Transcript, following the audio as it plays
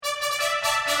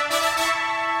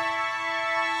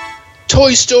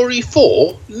Toy Story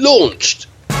 4 launched.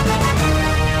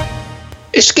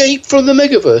 Escape from the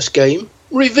Megaverse game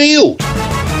revealed.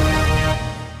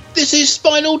 This is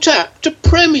Spinal Tap to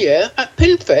premiere at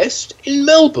Pinfest in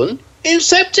Melbourne in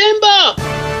September.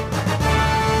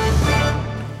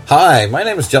 Hi, my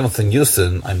name is Jonathan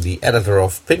Houston. I'm the editor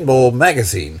of Pinball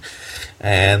Magazine,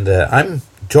 and I'm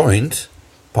joined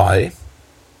by...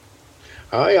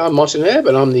 Hi, I'm Martin Hebb,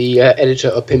 and I'm the editor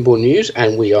of Pinball News,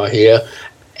 and we are here,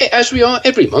 as we are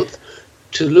every month,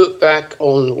 to look back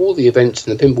on all the events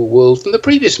in the pinball world from the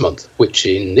previous month, which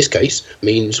in this case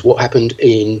means what happened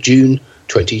in June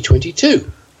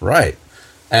 2022. Right.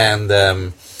 And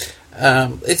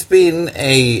it's been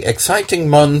a exciting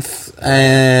month,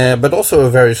 but also a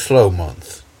very slow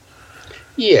month.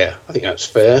 Yeah, I think that's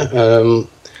fair.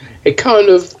 It kind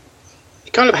of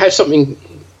had something,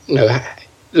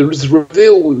 the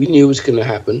reveal we knew was going to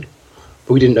happen,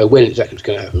 but we didn't know when exactly it was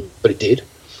going to happen, but it did.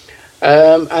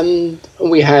 And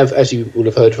we have, as you will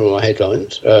have heard from our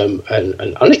headlines,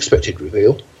 an unexpected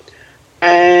reveal,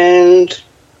 and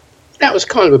that was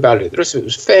kind of about it. The rest of it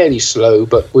was fairly slow,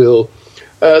 but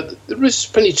there is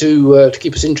plenty to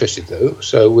keep us interested, though.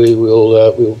 So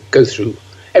we'll go through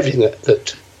everything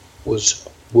that was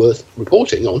worth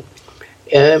reporting on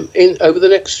in over the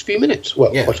next few minutes.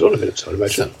 Well, yeah. Quite a lot of minutes, I'd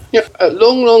imagine. Yeah, at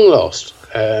long last,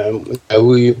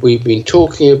 we've been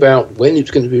talking about when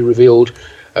it's going to be revealed.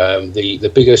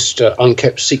 The biggest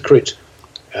unkept secret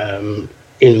in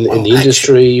the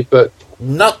industry, but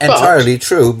not entirely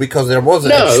true, because there was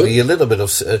actually a little bit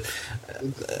of.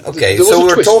 Okay, so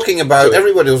we're talking about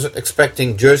everybody was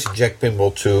expecting Jersey Jack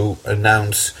Pinball to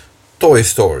announce Toy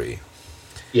Story.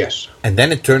 Yes, and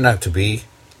then it turned out to be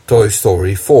Toy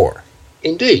Story 4.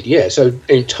 Indeed, yeah. So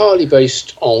entirely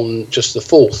based on just the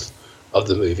fourth of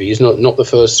the movies, not the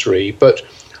first three, but.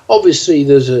 Obviously,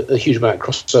 there's a huge amount of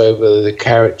crossover. The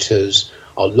characters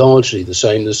are largely the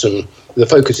same. The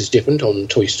focus is different on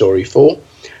Toy Story 4,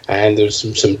 and there's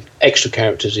some extra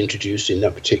characters introduced in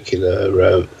that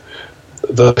particular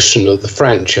version of the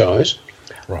franchise.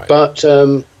 Right. But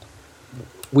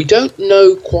we don't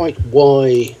know quite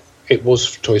why it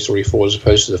was Toy Story 4 as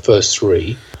opposed to the first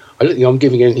three. I don't think I'm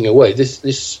giving anything away.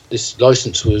 This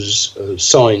license was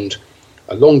signed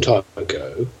a long time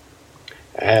ago.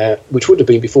 Which would have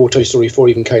been before Toy Story 4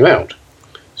 even came out.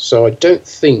 So I don't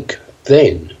think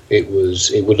then it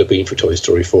would have been for Toy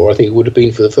Story 4. I think it would have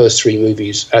been for the first three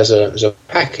movies as a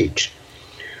package.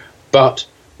 But,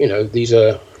 these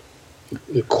are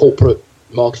corporate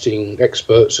marketing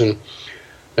experts, and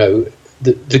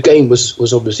the game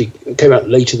was obviously came out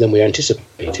later than we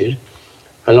anticipated.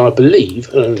 And I believe,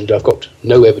 and I've got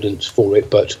no evidence for it,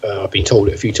 but I've been told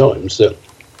it a few times, that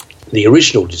the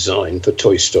original design for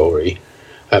Toy Story,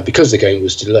 because the game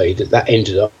was delayed, that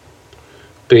ended up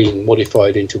being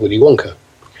modified into Willy Wonka.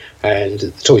 And the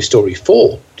Toy Story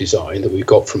 4 design that we've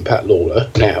got from Pat Lawler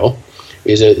now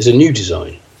is a new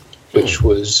design, which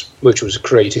was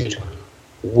created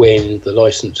when the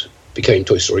license became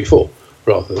Toy Story 4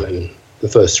 rather than the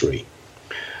first three.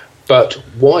 But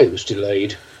why it was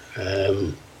delayed,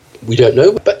 we don't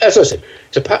know. But as I said,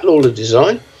 it's a Pat Lawler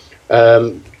design,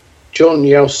 John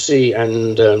Yelsey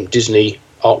and Disney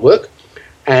artwork.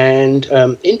 And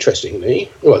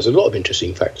interestingly, there's a lot of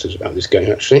interesting factors about this game,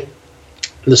 actually.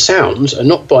 The sounds are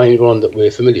not by anyone that we're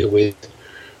familiar with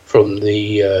from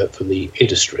the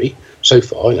industry so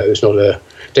far. It's not a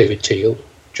David Teal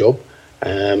job,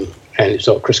 and it's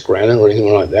not Chris Grannon or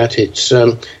anything like that. It's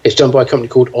done by a company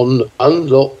called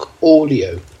Unlock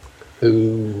Audio,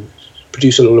 who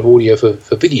produce a lot of audio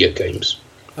for video games.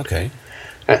 Okay.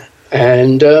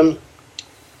 And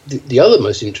the other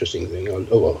most interesting thing,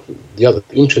 the other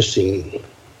interesting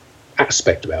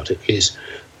aspect about it is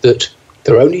that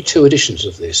there are only two editions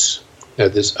of this. Now,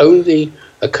 there's only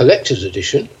a collector's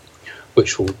edition,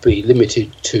 which will be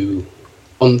limited to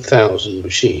 1,000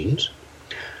 machines,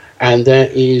 and there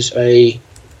is a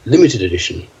limited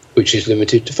edition, which is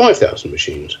limited to 5,000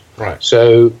 machines. Right.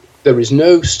 So there is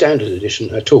no standard edition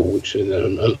at all, which is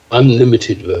an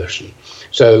unlimited version.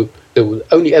 So there will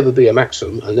only ever be a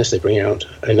maximum, unless they bring out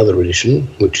another edition,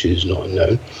 which is not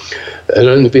unknown. There'll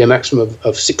only be a maximum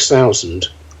of 6,000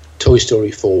 Toy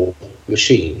Story 4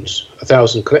 machines.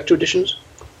 1,000 collector editions,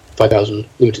 5,000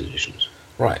 limited editions.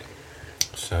 Right.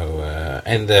 So,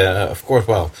 of course,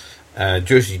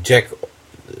 Jersey Jack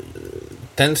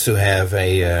tends to have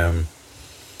a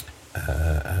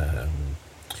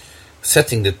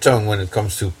setting the tone when it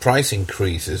comes to price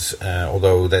increases,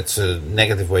 although that's a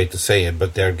negative way to say it,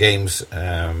 but their games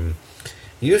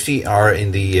usually are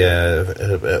in the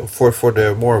for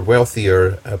the more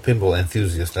wealthier pinball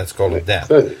enthusiasts. Let's call it that.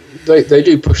 They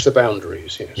do push the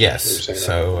boundaries. Yes.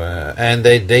 So and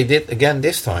they did again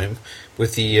this time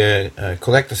with the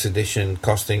collector's edition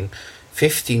costing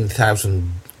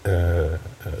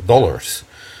 $15,000,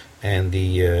 and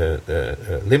the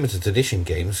limited edition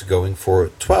games going for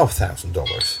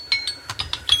 $12,000.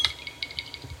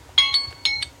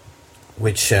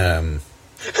 Which,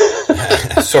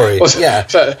 sorry, yeah,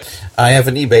 I have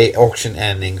an eBay auction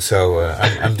ending, so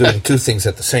I'm doing two things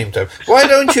at the same time. Why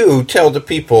don't you tell the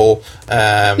people?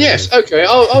 Yes, okay,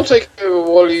 I'll take over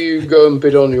while you go and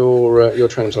bid on your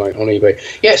Translight on eBay.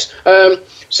 Yes,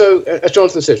 so as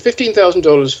Jonathan said,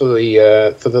 $15,000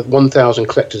 for the 1,000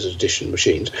 collector's edition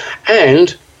machines,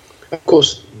 and of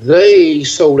course they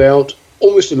sold out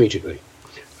almost immediately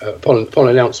upon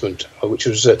announcement, which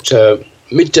was at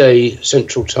midday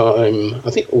Central Time.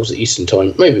 I think it was Eastern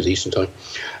Time. Maybe it was Eastern Time.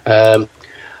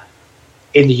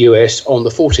 In the US on the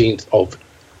 14th of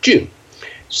June.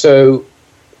 So,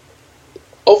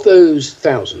 of those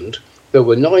 1,000, there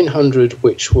were 900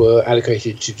 which were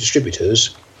allocated to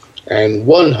distributors, and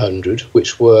 100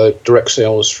 which were direct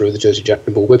sales through the Jersey Jack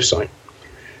Pinball website.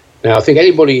 Now, I think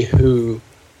anybody who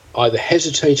either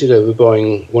hesitated over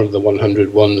buying one of the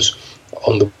 100 ones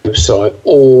on the website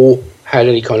or had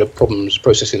any kind of problems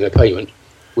processing their payment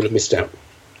would have missed out.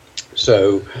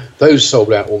 So those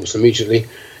sold out almost immediately.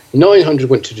 900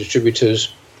 went to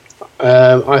distributors.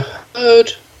 I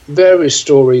heard various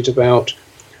stories about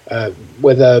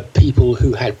whether people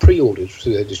who had pre-ordered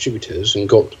through their distributors and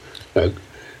got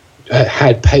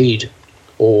had paid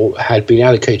or had been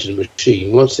allocated a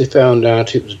machine, once they found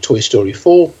out it was a Toy Story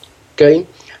 4 game,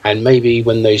 and maybe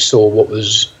when they saw what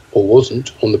was or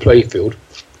wasn't on the playfield,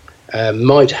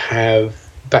 might have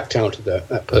backed out of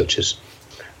that purchase.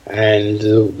 And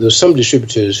there's some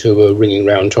distributors who were ringing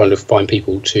around trying to find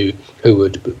people who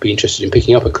would be interested in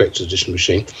picking up a collector's edition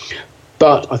machine.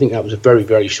 But I think that was a very,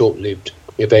 very short-lived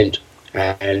event,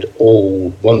 and all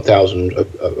 1,000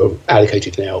 are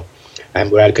allocated now,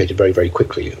 and were allocated very, very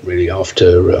quickly, really,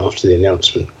 after the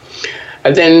announcement.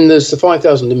 And then there's the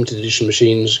 5,000 limited edition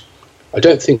machines. I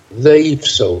don't think they've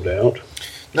sold out.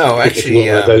 No, actually,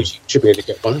 those you should be able to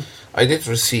get one. I did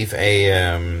receive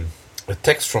a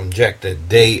text from Jack the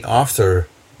day after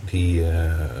the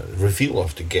reveal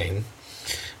of the game,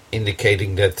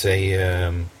 indicating that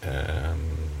the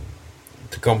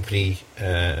company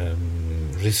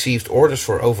received orders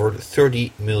for over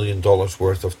 $30 million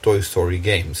worth of Toy Story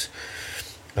games.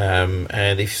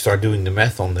 And if you start doing the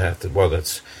math on that, well,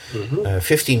 that's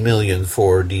 15 million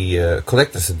for the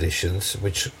collector's editions,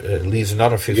 which leaves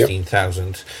another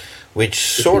 15,000, which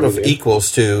sort of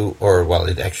equals to, or well,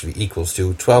 it actually equals to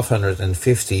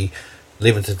 1,250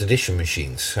 limited edition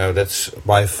machines. So that's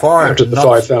by far out of the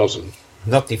 5,000,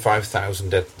 not the 5,000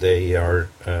 that they are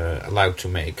allowed to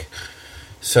make.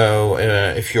 So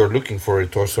if you're looking for a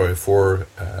Toy Story 4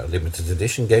 limited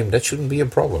edition game, that shouldn't be a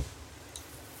problem.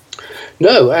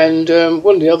 No, and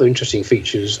one of the other interesting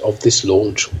features of this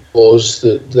launch was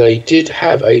that they did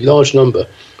have a large number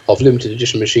of limited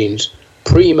edition machines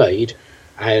pre-made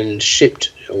and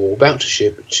shipped or about to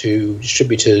ship to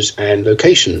distributors and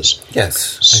locations.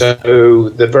 Yes. So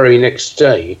the very next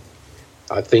day,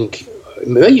 I think, it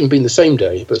may even been the same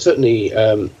day, but certainly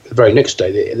the very next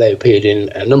day they appeared in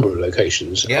a number of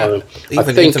locations. Yeah,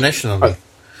 even internationally.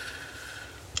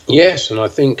 Yes, and I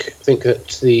think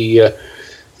that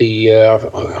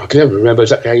I can never remember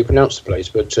exactly how you pronounce the place,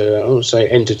 but I want to say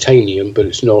Entertainium, but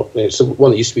it's not. It's the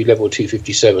one that used to be level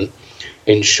 257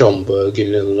 in Schaumburg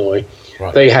in Illinois.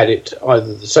 Right. They had it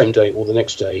either the same day or the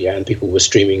next day, and people were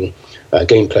streaming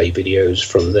gameplay videos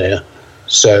from there.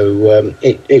 So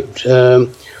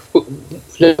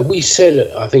we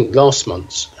said, I think, last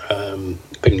month's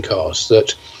Pincast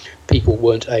that people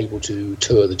weren't able to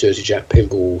tour the Jersey Jack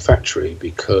Pinball factory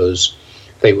because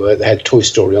they had Toy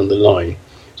Story on the line.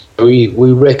 We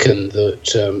reckon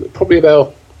that probably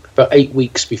about 8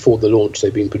 weeks before the launch,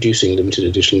 they've been producing limited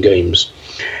edition games.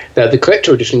 Now, the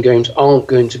collector edition games aren't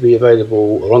going to be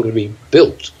available or aren't going to be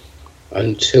built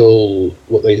until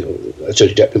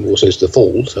Jersey Jack Pinball says the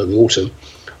fall, so the autumn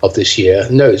of this year.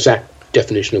 No exact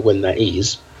definition of when that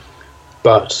is,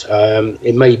 but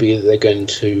it may be that they're going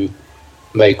to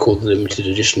make all the limited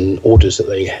edition orders that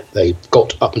they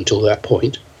got up until that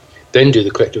point, then do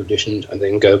the collector edition, and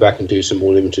then go back and do some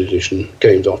more limited edition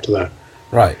games after that.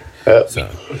 Right. So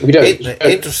we don't.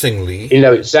 Interestingly, you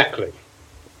know exactly.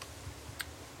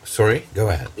 Sorry, go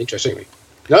ahead. Interestingly,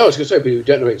 no, I was going to say, but we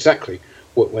don't know exactly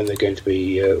when they're going to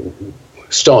be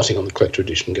starting on the collector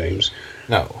edition games.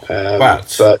 No,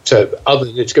 but other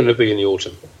than it's going to be in the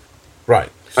autumn. Right.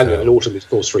 And autumn is, of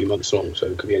course, 3 months long, so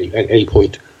it could be any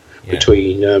point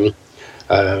between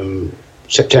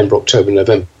September, October,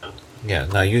 November. Yeah.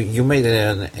 Now you made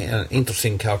an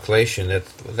interesting calculation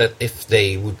that if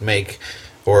they would make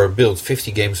or build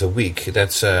 50 games a week,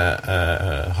 that's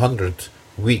 100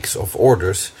 weeks of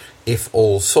orders if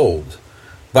all sold.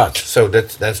 But so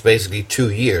that's basically 2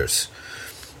 years.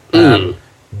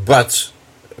 But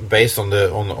based on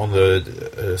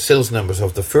the sales numbers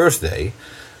of the first day,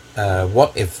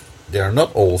 what if they are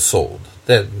not all sold?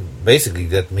 That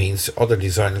means other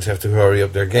designers have to hurry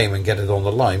up their game and get it on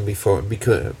the line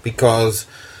because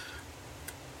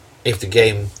if the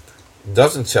game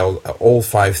doesn't sell all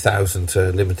 5,000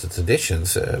 limited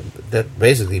editions, that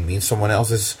basically means someone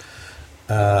else is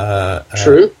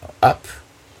up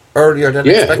earlier than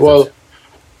expected.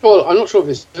 Well, I'm not sure if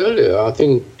it's earlier. I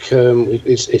think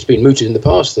it's been mooted in the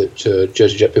past that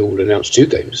Jersey Jet Pinball would announce 2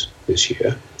 games this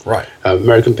year. Right.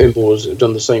 American Pinballs have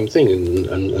done the same thing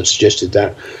and suggested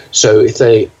that. So if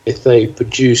they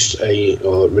produce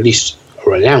or release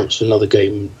or announce another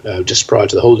game just prior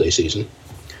to the holiday season,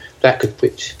 that could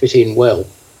fit in well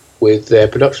with their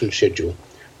production schedule.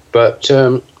 But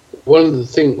one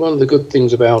of the good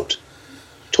things about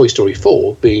Toy Story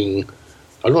 4 being,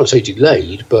 I don't want to say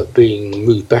delayed, but being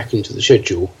moved back into the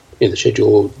schedule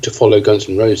to follow Guns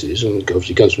N' Roses, and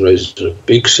obviously Guns N' Roses is a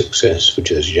big success for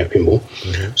Jersey Jet Pinball,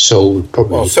 sold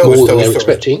probably more than they were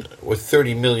expecting. With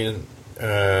 $30 million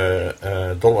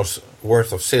dollars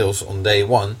worth of sales on day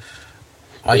one,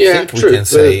 I think we can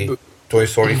say Toy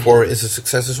Story 4 is a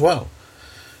success as well.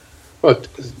 Well,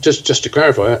 just to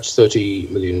clarify, that's $30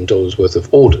 million worth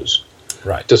of orders.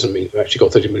 Right. Doesn't mean we've actually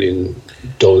got $30 million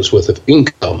worth of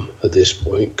income at this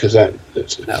point, because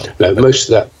most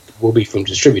of that will be from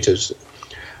distributors,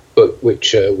 but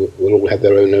which will all have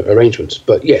their own arrangements.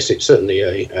 But yes, it's certainly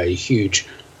a huge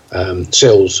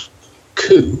sales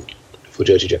coup for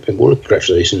Jersey Jet Pinball.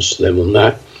 Congratulations to them on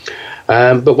that.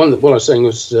 But what I was saying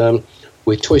was,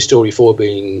 with Toy Story 4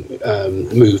 being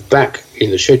moved back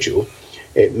in the schedule,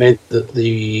 it meant that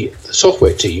the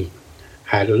software team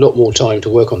had a lot more time to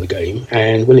work on the game,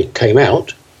 and when it came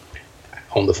out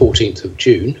on the 14th of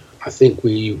June, I think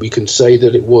we can say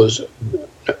that it was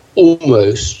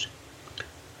almost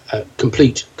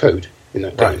complete code in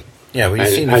that game. Yeah, we've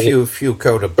seen a few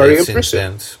code updates since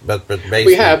then, but basically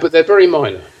we have, but they're very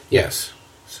minor. Yes.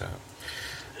 So.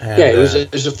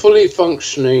 It was a fully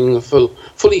functioning,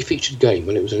 fully featured game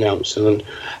when it was announced, and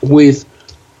with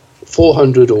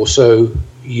 400 or so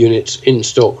units in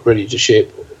stock, ready to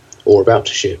ship or about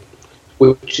to ship,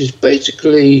 which is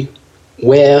basically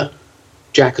where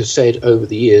Jack has said over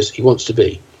the years he wants to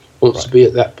be. To be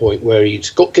at that point where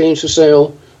he's got games for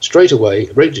sale straight away,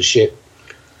 ready to ship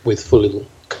with full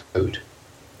code.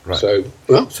 Right. So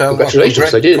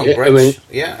congratulations, they did it. I mean,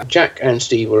 Jack and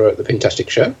Steve were at the Pintastic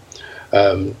show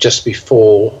just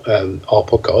before our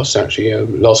podcast, actually,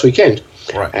 last weekend,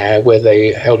 where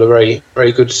they held a very,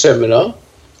 very good seminar,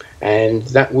 and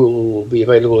that will be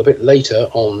available a bit later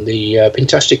on the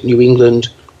Pintastic New England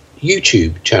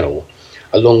YouTube channel,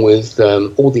 along with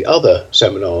all the other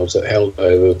seminars that held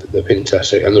over the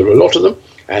Pintastic, and there were a lot of them,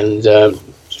 and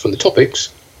from the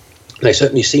topics, they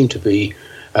certainly seem to be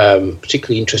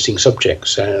particularly interesting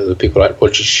subjects. The people like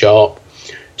Roger Sharp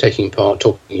taking part,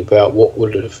 talking about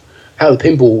how the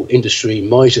pinball industry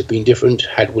might have been different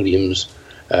had Williams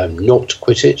not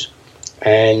quit it.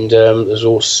 And there's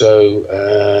also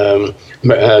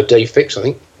Dave Fix, I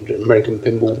think, American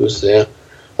Pinball was there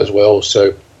as well.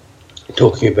 So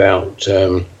talking about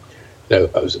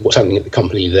what's happening at the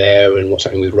company there and what's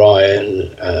happening with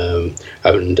Ryan and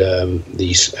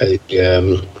the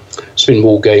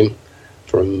Spinball game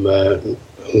from the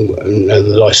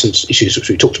license issues which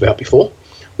we talked about before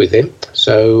with him.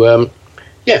 So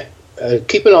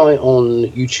keep an eye on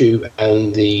YouTube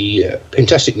and the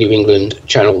Pintastic New England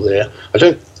channel there. I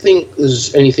don't think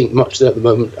there's anything much there at the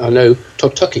moment. I know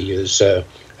Todd Tuckey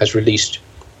has released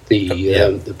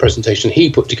the presentation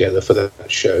he put together for that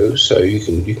show, so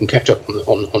you can catch up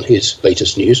on his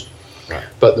latest news. Right.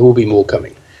 But there will be more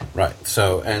coming. Right.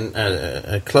 So,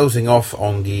 and closing off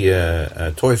on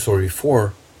the Toy Story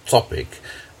 4 topic,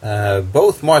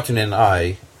 both Martin and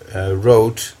I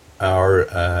wrote our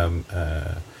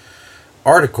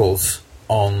articles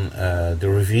on the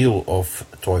reveal of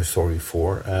Toy Story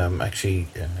 4.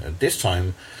 This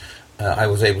time I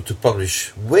was able to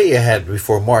publish way ahead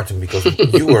before Martin because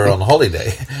you were on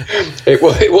holiday.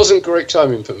 It wasn't great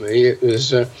timing for me. It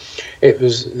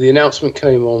was the announcement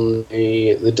came on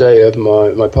the day of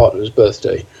my partner's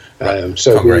birthday.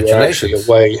 So we were actually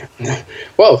away.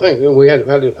 Well, we had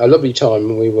a lovely time,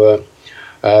 and we were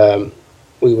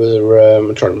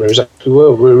I'm trying to remember exactly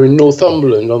where we were in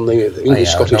Northumberland on the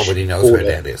English-Scottish nobody knows border.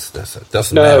 where that is.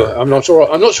 Doesn't matter. I'm not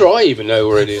sure. I'm not sure I even know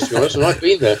where it is. To be honest, and I've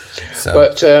been there.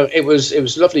 But it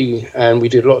was lovely, and we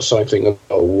did a lot of cycling, a lot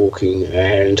of walking,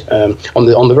 and on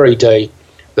the very day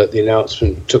that the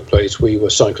announcement took place, we were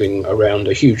cycling around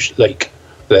a huge lake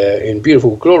there in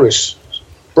beautiful, glorious,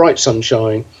 bright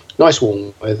sunshine, nice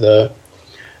warm weather,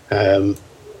 and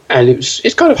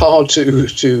it's kind of hard to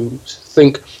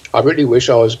think. I really wish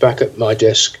I was back at my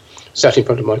desk, sat in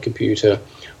front of my computer,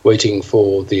 waiting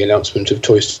for the announcement of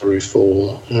Toy Story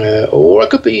 4, or I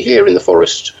could be here in the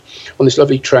forest on this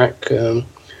lovely track,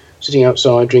 sitting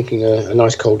outside, drinking a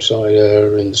nice cold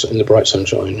cider in the bright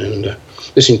sunshine and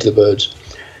listening to the birds.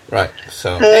 Right.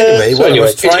 So anyway, what I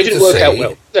was trying to say,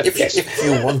 well. if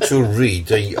you want to read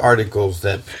the articles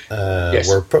that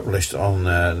were published on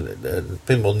the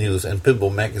Pinball News and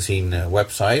Pinball Magazine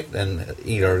website, then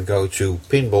either go to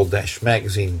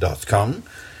pinball-magazine.com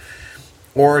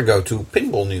or go to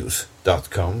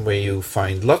pinballnews.com, where you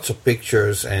find lots of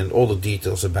pictures and all the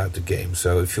details about the game.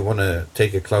 So if you want to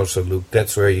take a closer look,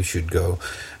 that's where you should go.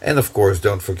 And of course,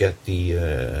 don't forget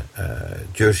the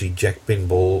Jersey Jack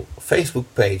Pinball Facebook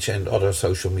page and other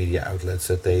social media outlets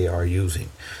that they are using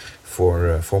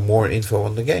for more info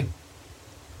on the game.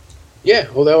 Yeah,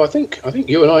 although I think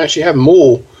you and I actually have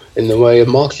more in the way of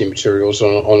marketing materials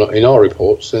in our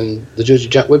reports than the Jersey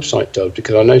Jack website does,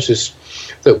 because I noticed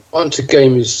that once a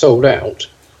game is sold out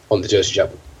on the Jersey Jack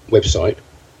website,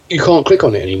 you can't click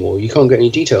on it anymore. You can't get any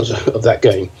details of that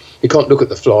game. You can't look at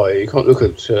the flyer. You can't look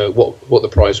at what the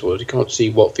price was. You can't see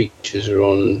what features are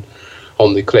on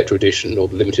the collector edition or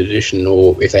the limited edition,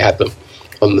 or if they had them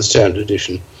on the standard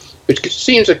edition, which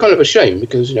seems a kind of a shame,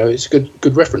 because it's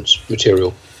good reference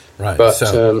material. Right. But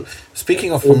so,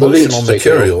 speaking of promotional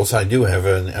materials, I do have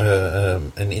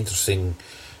an interesting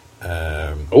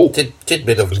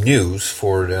tidbit of news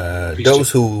for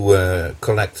those who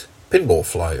collect pinball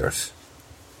flyers.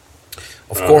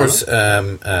 Of course,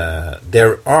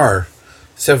 there are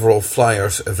several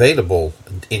flyers available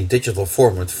in digital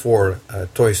format for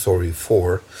Toy Story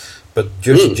 4, but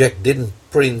Jersey Jack didn't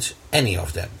print any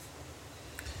of them.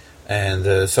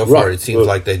 And so far it seems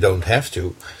like they don't have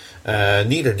to.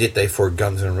 Neither did they for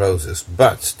Guns N' Roses,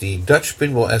 but the Dutch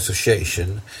Pinball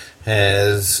Association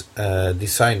has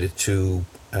decided to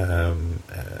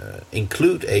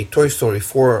include a Toy Story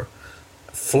 4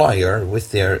 flyer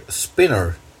with their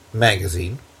Spinner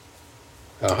magazine,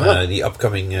 the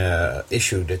upcoming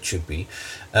issue that should be.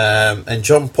 And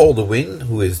Jean-Paul de Win,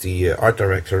 who is the art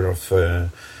director of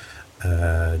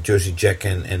Jersey Jack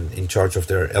and in charge of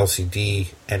their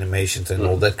LCD animations and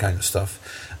all that kind of stuff,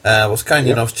 was kind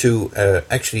enough to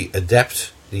actually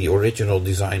adapt the original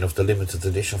design of the limited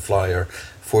edition flyer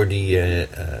for the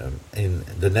in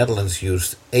the Netherlands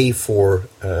used A4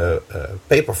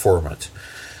 paper format.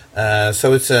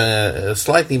 So it's a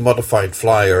slightly modified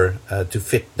flyer to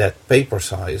fit that paper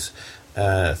size.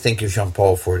 Thank you,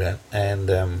 Jean-Paul, for that. And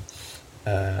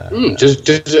does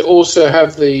it also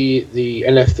have the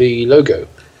NFV logo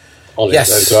on it?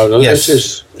 Yes.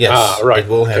 Yes. Right. It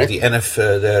will have the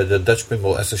the Dutch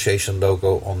Pinball Association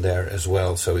logo on there as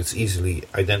well, so it's easily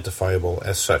identifiable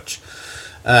as such.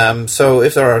 So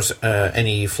if there are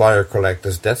any flyer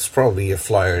collectors, that's probably a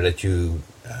flyer that you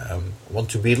want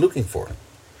to be looking for.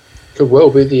 Could well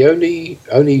be the only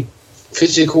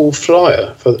physical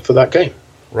flyer for that game.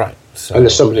 Right. So,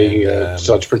 unless somebody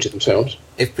decides to print it themselves.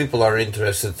 If people are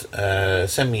interested,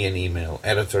 send me an email,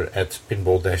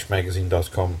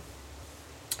 editor@pinball-magazine.com,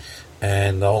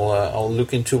 and I'll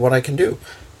look into what I can do.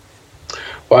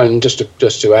 Well, and just to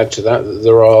add to that,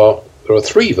 there are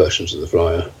 3 versions of the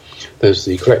flyer. There's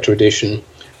the collector edition,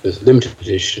 there's the limited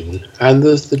edition, and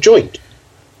there's the joint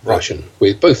version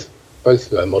with both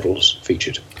models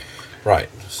featured. Right.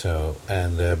 So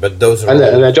but those are and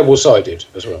they're double-sided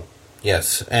as well.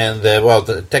 Yes, and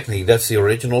technically that's the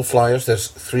original flyers. There's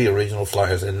 3 original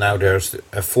flyers, and now there's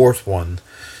a 4th one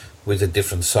with a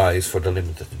different size for the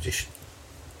limited edition.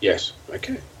 Yes.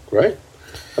 Okay. Great.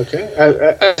 Okay.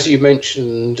 As you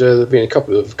mentioned, there have been a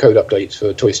couple of code updates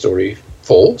for Toy Story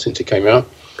 4 since it came out.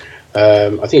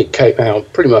 I think it came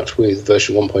out pretty much with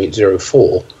version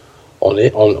 1.04 on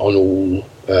it on all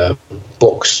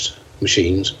boxed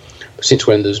machines. Since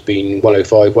when there's been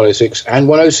 105, 106, and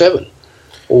 107.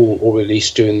 All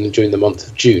released during the month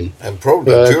of June. And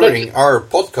probably during our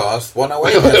podcast,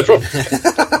 108.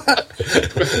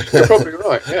 You're probably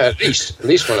right. Yeah, at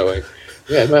least 108.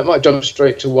 Yeah, it might jump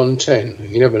straight to 110.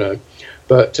 You never know.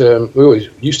 But we always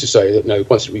used to say that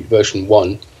once it reached version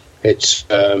 1, it's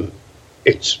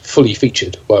fully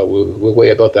featured. Well, we're way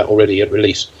above that already at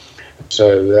release.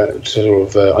 So that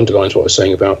sort of underlines what I was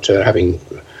saying about having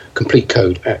complete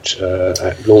code at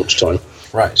launch time.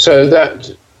 Right. So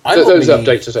those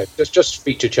updates, I say, just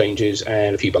feature changes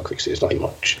and a few bug fixes, nothing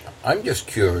much. I'm just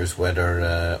curious whether,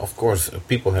 of course,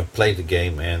 people have played the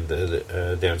game, and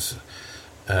there's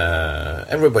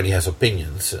everybody has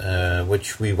opinions,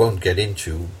 which we won't get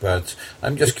into. But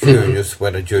I'm just curious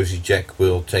whether Jersey Jack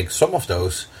will take some of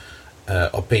those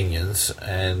opinions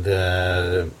and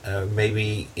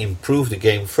maybe improve the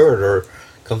game further,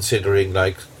 considering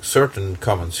like certain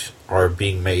comments are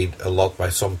being made a lot by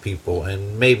some people,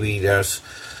 and maybe there's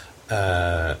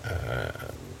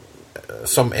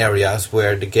some areas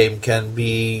where the game can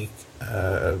be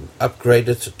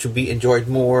upgraded to be enjoyed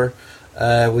more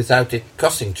without it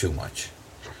costing too much.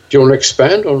 Do you want to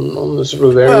expand on the sort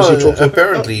of areas you're talking about?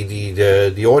 Apparently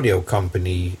the audio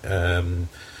company,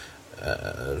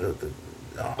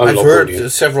 I've heard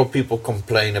several people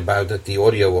complain about that the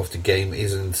audio of the game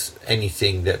isn't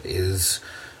anything that is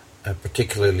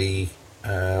particularly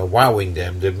wowing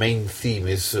them. The main theme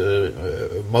is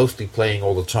mostly playing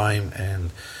all the time,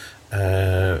 and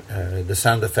the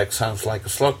sound effect sounds like a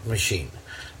slot machine.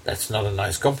 That's not a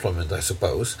nice compliment, I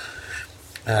suppose.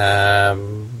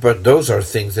 But those are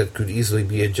things that could easily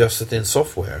be adjusted in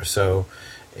software. So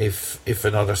if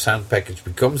another sound package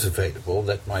becomes available,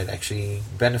 that might actually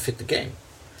benefit the game.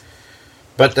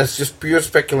 But that's just pure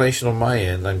speculation on my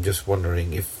end. I'm just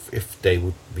wondering if they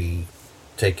would be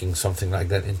taking something like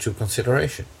that into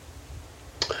consideration.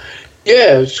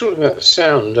 Yeah, talking about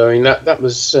sound. I mean, that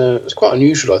was quite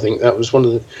unusual. I think that was one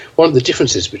of the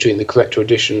differences between the collector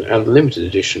edition and the limited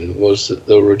edition, was that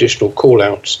there were additional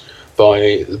call-outs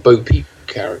by the Bo Peep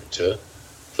character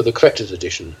for the collector's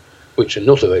edition, which are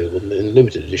not available in the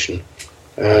limited edition.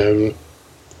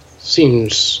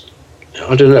 Seems,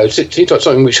 I don't know, it seems like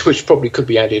something which probably could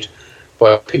be added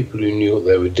by people who knew what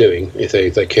they were doing, if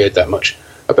they cared that much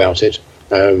about it.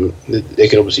 They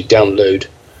can obviously download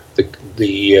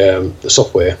the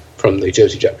software from the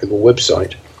Jersey Jack Pinball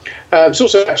website. It's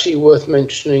also actually worth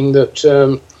mentioning that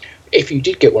if you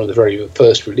did get one of the very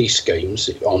first release games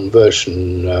on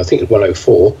version, I think it was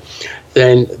 104,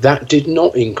 then that did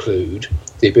not include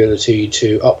the ability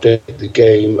to update the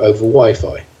game over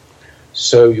Wi-Fi.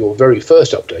 So your very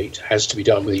first update has to be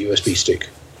done with a USB stick.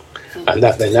 And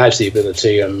that then adds the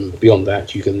ability, and beyond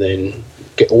that you can then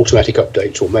get automatic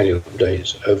updates or manual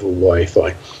updates over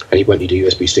Wi-Fi, and you won't need a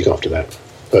USB stick after that.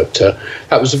 But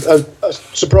that was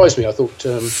surprised me. I thought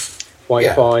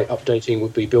Wi-Fi updating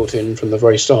would be built in from the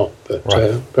very start, but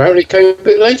apparently it came a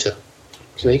bit later.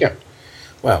 So there you go.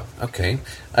 Well, okay.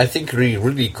 I think we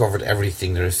really covered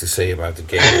everything there is to say about the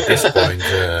game at this point,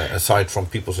 aside from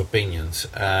people's opinions.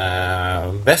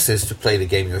 Best is to play the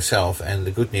game yourself, and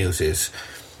the good news is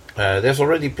there's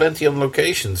already plenty on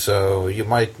location, so you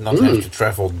might not have to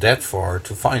travel that far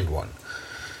to find one.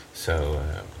 So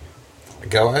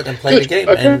go out and play the game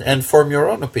and form your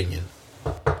own opinion.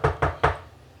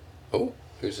 Oh,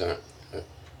 who's that?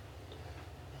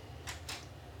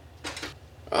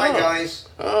 Hi guys.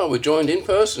 Oh, we're joined in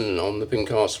person on the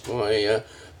Pincast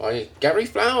by Gary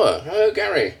Flower. Hello,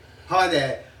 Gary. Hi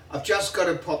there. I've just got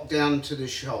to pop down to the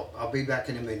shop. I'll be back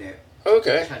in a minute.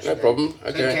 Okay, no problem.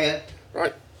 Okay. Take care.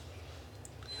 Right.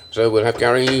 So we'll have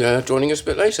Gary joining us a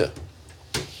bit later.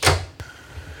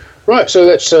 Right, so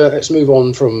let's move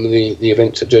on from the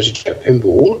event at Jersey Jack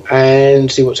Pinball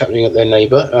and see what's happening at their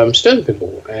neighbour, Stern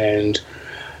Pinball. And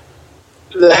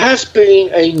there has been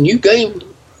a new game.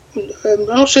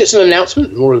 I'll say it's an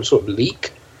announcement, more of a sort of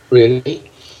leak, really.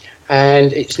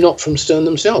 And it's not from Stern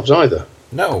themselves either.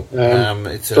 No.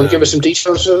 It's, do you want to give us some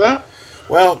details of that?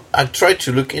 Well, I tried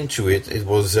to look into it. It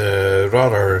was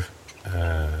rather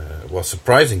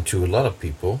surprising to a lot of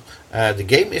people. The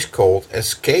game is called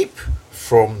Escape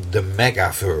from the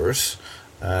Megaverse.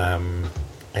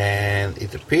 And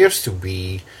it appears to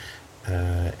be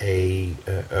a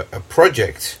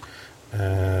project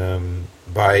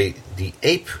by the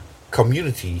Ape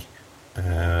Community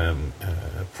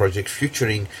project,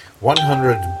 featuring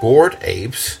 100 bored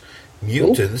apes,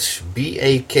 mutants,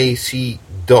 BAKC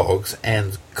dogs,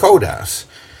 and Kodas.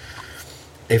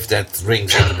 If that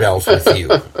rings any bells with you.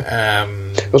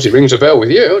 Obviously, it rings a bell with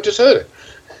you. I just heard it.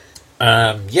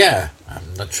 Yeah,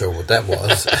 I'm not sure what that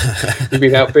was. You've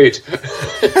been outbid.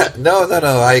 No.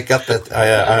 I got that.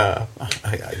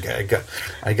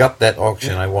 I got that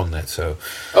auction. I won that. So.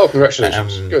 Oh,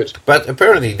 congratulations! Good. But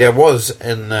apparently there was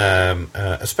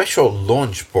a special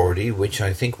launch party, which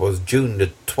I think was June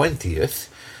the 20th,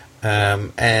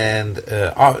 and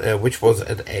which was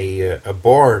at a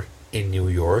bar in New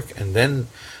York, and then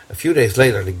a few days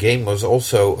later the game was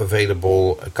also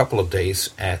available a couple of days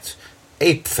at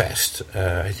Ape Fest.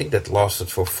 I think that lasted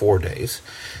for 4 days.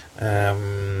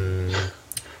 Whatever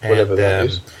that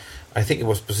is. I think it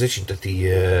was positioned at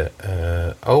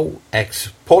the OX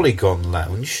Polygon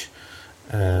Lounge.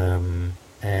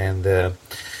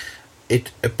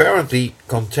 It apparently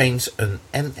contains an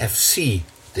NFC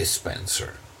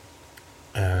dispenser.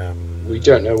 We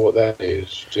don't know what that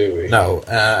is, do we? No,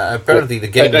 apparently the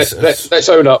game let's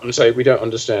own up and say we don't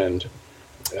understand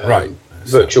right.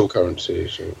 virtual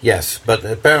currencies. Yes, but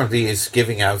apparently it's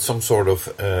giving out some sort of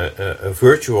a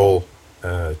virtual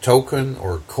token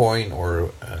or coin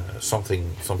or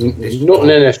something digital. Not an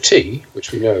NFT,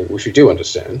 which we do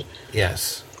understand.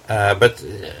 Yes, but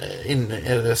in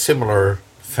a similar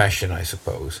fashion, I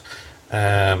suppose.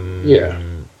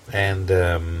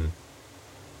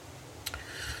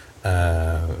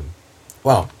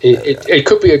 Well, it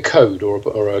could be a code or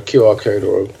a QR code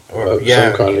or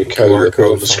some kind of code that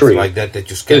goes on the screen like that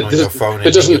you scan on your phone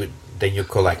and then you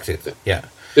collect it. Yeah.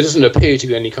 There doesn't appear to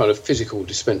be any kind of physical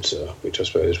dispenser, which I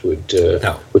suppose would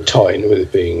tie in with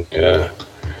it being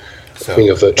being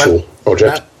a virtual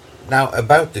project. Now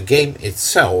about the game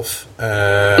itself,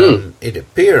 it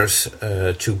appears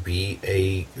to be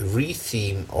a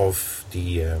re-theme of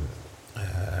the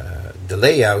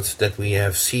layout that we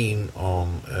have seen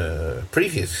on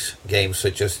previous games,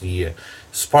 such as the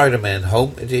Spider-Man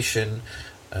Home Edition,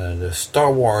 the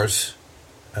Star Wars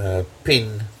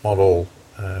pin model,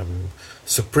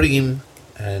 Supreme,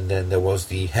 and then there was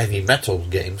the Heavy Metal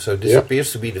game. So this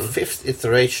appears to be the 5th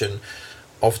iteration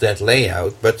of that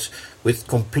layout, but with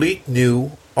complete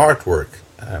new artwork.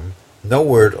 No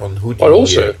word on who. But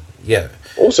also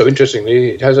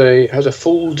interestingly, it has a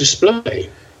full display.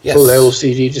 Yes. Full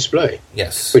LCD display.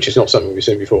 Yes. Which is not something we've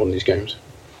seen before on these games.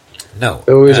 No.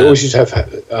 They always used to have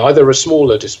either a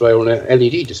smaller display or an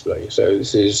LED display. So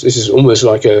this is almost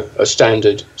like a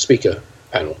standard speaker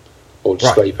panel or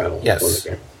display panel. Yes. On the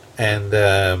game. And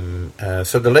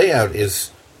so the layout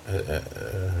is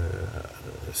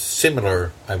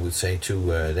similar, I would say,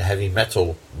 to the Heavy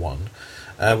Metal one,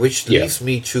 which leads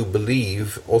me to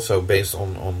believe, also based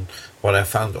on what I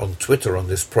found on Twitter on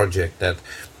this project, that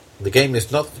the game is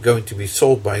not going to be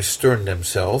sold by Stern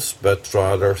themselves, but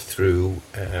rather through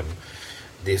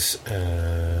this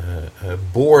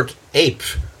Bored Ape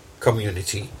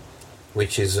community,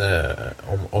 which is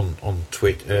on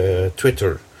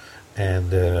Twitter,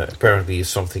 and apparently is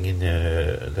something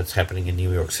that's happening in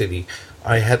New York City.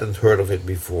 I hadn't heard of it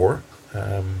before.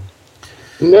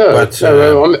 When I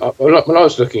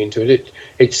was looking into it,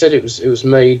 it said it was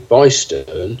made by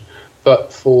Stern,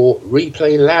 but for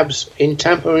Replay Labs in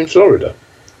Tampa, in Florida.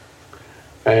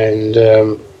 And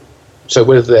so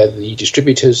whether they're the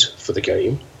distributors for the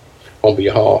game on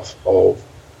behalf of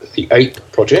the Ape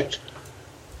project,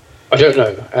 I don't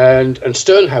know. And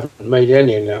Stern haven't made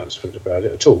any announcement about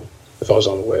it at all, as far as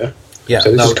I'm aware. Yeah,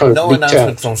 so no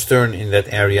announcement from Stern in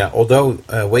that area, although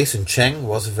Wei-Sun Cheng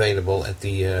was available at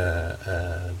the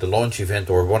launch event,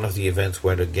 or one of the events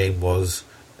where the game was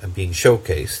being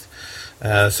showcased.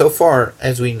 So far,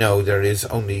 as we know, there is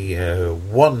only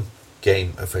one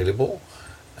game available,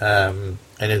 and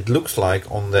it looks like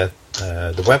on the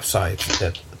website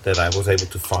that I was able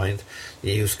to find,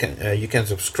 you can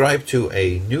subscribe to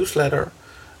a newsletter,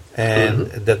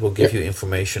 and that will give you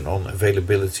information on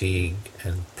availability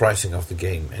and pricing of the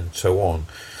game and so on.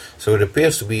 So it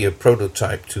appears to be a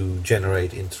prototype to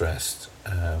generate interest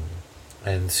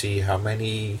and see how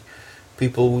many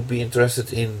people would be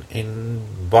interested in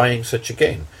buying such a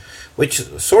game, which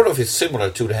sort of is similar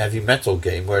to the Heavy Metal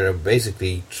game, where they're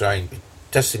basically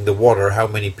testing the water, how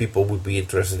many people would be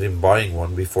interested in buying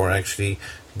one before actually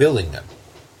building them.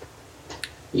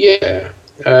 Yeah,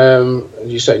 as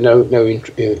you say, no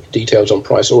details on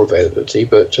price or availability,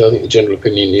 but I think the general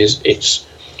opinion is it's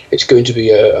going to be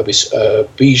a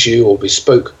bijou or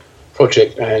bespoke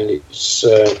project, and it's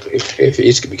if it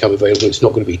is going to become available, it's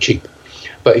not going to be cheap.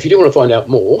 But if you do want to find out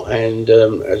more, and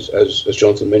as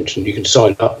Jonathan mentioned, you can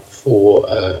sign up for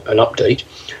an update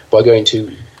by going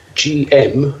to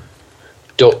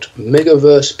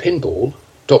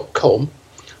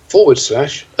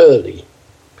gm.megaversepinball.com/early.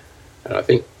 And I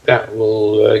think that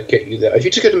will get you there. If you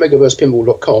just go to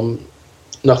megaversepinball.com,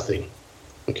 nothing.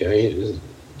 Okay,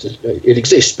 it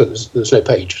exists, but there's no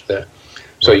page there,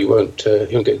 so you won't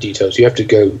get details. You have to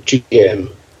go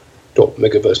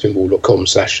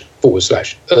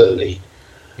gm.megaversepinball.com/early,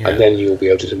 and then you'll be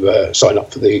able to sign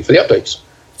up for the updates.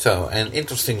 So, and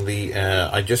interestingly,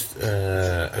 I just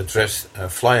addressed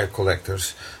flyer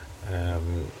collectors.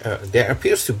 There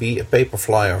appears to be a paper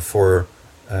flyer for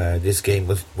this game,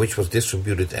 which was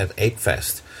distributed at Ape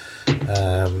Fest.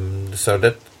 So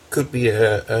that could be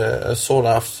a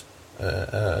sought-after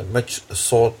much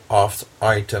sought after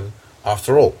item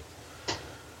after all.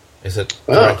 Is it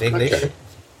correct English?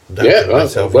 Okay.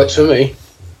 Works for me.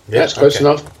 Yeah, that's close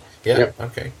enough. Yeah, Yep.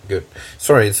 okay, good.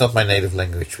 Sorry, it's not my native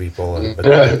language, people. But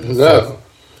No.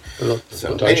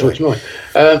 Not anyway.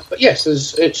 But yes,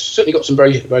 it's certainly got some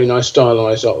very, very nice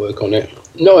stylized artwork on it.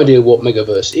 No idea what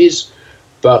Megaverse is,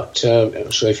 but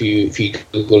so if you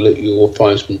Google it, you'll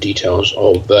find some details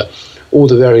of all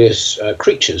the various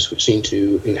creatures which seem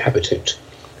to inhabit it,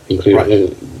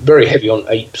 including very heavy on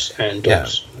apes and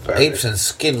dogs. Yeah, apes and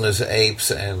skinless apes,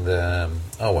 and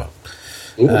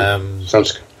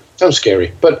sounds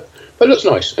scary, but it looks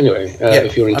nice anyway.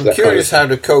 If you're into I'm that curious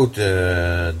kind of... how the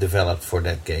code developed for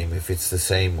that game. If it's the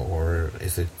same or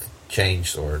is it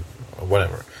changed or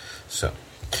whatever. So,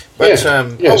 but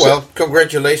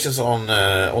congratulations on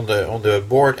the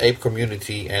Bored Ape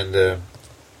community and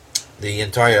the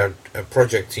entire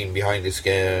project team behind this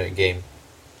game.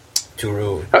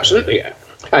 Absolutely,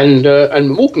 and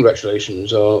more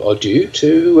congratulations are due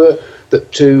to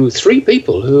 3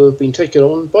 people who have been taken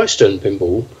on by Stern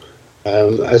Pinball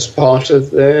as part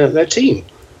of their team.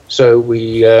 So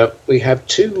we have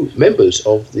 2 members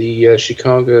of the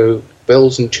Chicago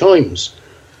Bells and Chimes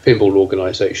Pinball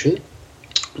Organization.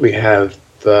 We have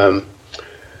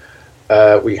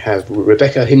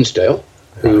Rebecca Hinsdale,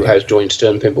 who has joined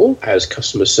Stern Pinball as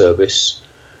customer service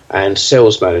and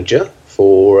sales manager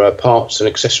for parts and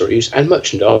accessories and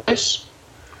merchandise.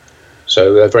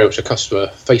 So very much a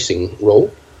customer-facing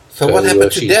role. So what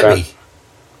happened to Debbie?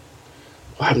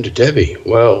 What happened to Debbie?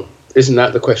 Well, isn't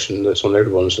that the question that's on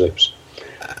everyone's lips?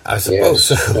 I suppose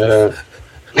so.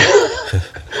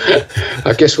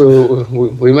 I guess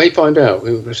we may find out.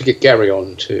 We have to get Gary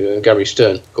on Gary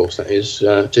Stern, of course, that is,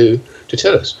 to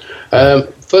tell us.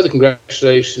 Further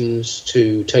congratulations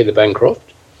to Taylor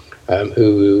Bancroft,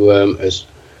 who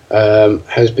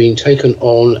has been taken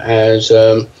on as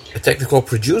a technical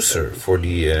producer for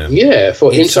the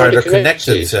for Insider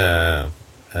Connected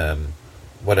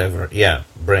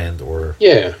brand or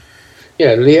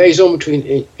liaison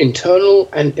between internal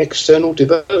and external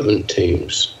development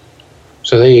teams.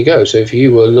 So there you go. So if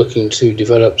you were looking to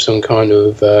develop some kind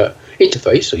of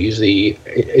interface or use the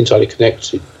Insider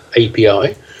Connected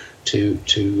API to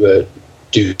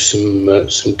do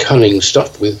some cunning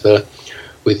stuff with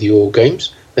your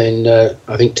games, then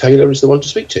I think Taylor is the one to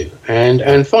speak to.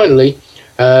 And finally,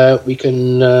 we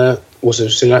can also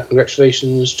send out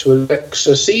congratulations to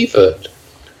Alexa Sievert,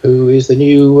 who is the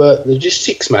new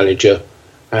logistics manager,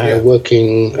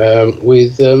 working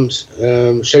with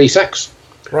Shelley Sachs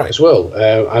as well.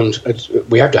 And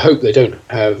we have to hope they don't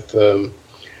have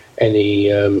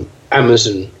any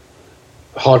Amazon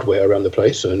hardware around the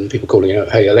place and people calling out,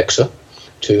 "Hey Alexa,"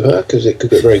 to her, because it could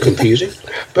get very confusing.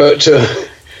 But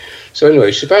so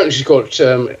anyway, she's got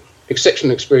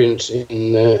exceptional experience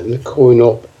in the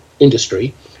coin-op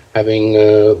industry, having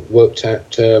worked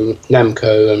at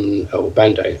Namco and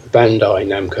Bandai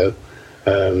Namco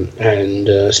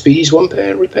and Speedy's One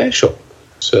Pair Repair Shop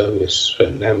service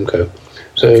at Namco.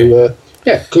 So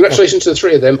congratulations to the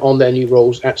 3 of them on their new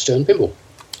roles at Stern Pinball.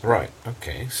 Right.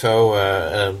 Okay. So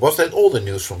was that all the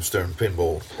news from Stern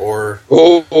Pinball, or?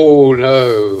 Oh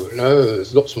no,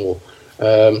 there's lots more.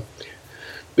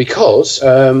 Because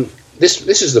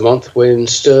this is the month when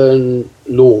Stern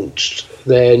launched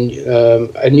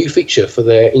a new feature for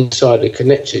their Insider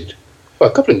Connected. Well,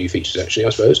 a couple of new features actually, I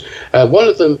suppose. One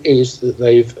of them is that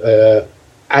they've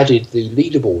added the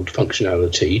leaderboard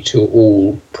functionality to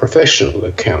all professional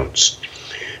accounts.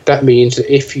 That means that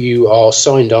if you are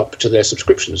signed up to their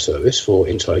subscription service for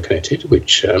Insider Connected,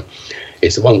 which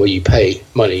is the one where you pay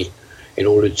money in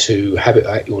order to have it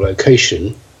at your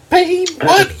location. Pay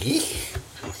money?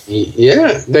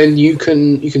 Then you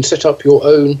can set up your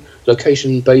own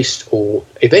location-based or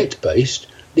event-based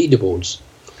leaderboards.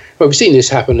 Well, we've seen this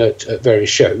happen at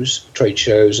various shows, trade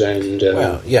shows and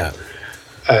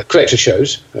collector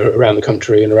shows around the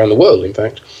country and around the world, in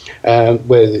fact,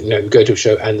 where you go to a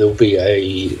show and there'll be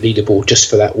a leaderboard just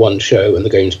for that one show and the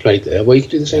game's played there. Well, you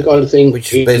can do the same kind of thing,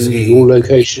 which is basically your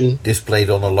location, displayed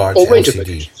on a large or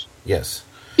LCD. Yes.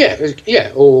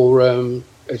 Or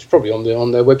it's probably on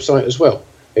their website as well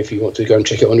if you want to go and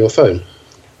check it on your phone.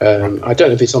 I don't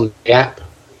know if it's on the app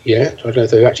yet. I don't know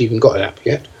if they've actually even got an app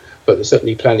yet, but they're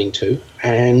certainly planning to.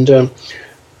 And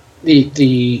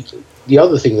the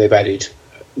other thing they've added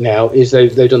now is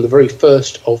they've done the very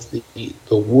first of the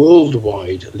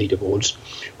worldwide leaderboards,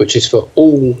 which is for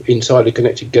all Insider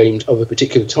Connected games of a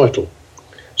particular title.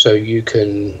 So you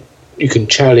can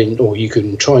challenge, or you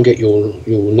can try and get your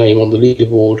name on the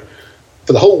leaderboard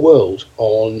for the whole world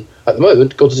on, at the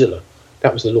moment, Godzilla.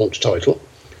 That was the launch title.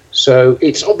 So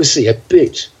it's obviously a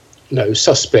bit,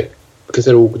 suspect because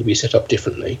they're all going to be set up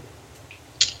differently.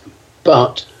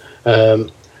 But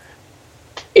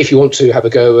if you want to have a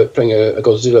go at playing a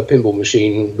Godzilla pinball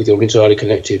machine with your Insider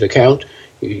Connected account,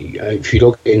 if you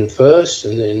log in first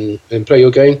and then play your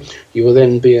game, you will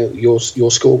then be your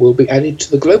score will be added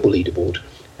to the global leaderboard,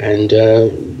 and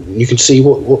you can see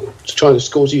what kind of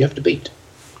scores you have to beat.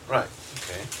 Right.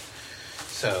 Okay.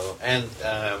 So, and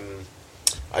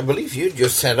I believe you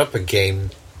just set up a game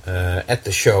at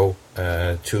the show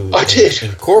to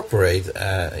incorporate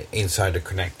Insider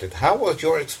Connected. How was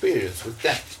your experience with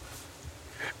that?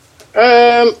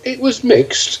 It was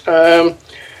mixed.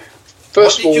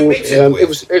 First of all, it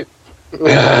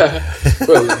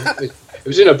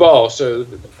was in a bar, so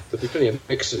there'd be plenty of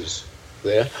mixers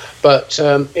there. But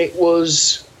it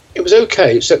was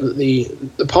okay, except that the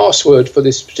password for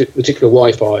this particular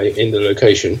Wi-Fi in the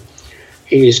location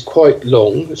is quite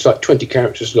long. It's like 20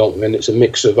 characters long, and it's a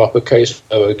mix of uppercase,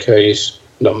 lowercase,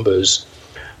 numbers.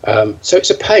 So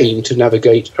it's a pain to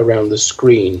navigate around the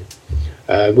screen.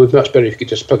 It would be much better if you could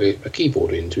just plug a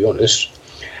keyboard in, to be honest,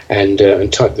 and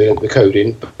type the code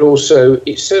in. But also,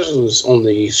 it says on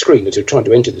the screen that you're trying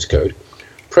to enter this code,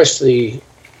 press the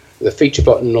feature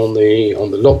button on the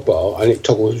lock bar, and it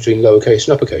toggles between lowercase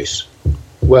and uppercase.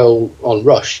 Well, on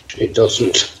Rush, it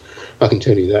doesn't. I can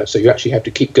tell you that. So you actually have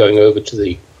to keep going over to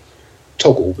the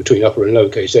toggle between upper and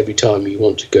lowercase every time you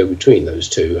want to go between those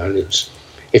two. And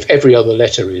if every other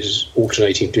letter is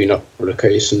alternating between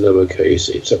uppercase and lowercase,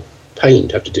 it's a pain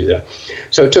to have to do that.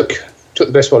 So it took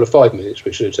the best part of 5 minutes,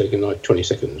 which should have taken like 20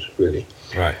 seconds, really.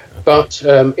 Right. Okay. But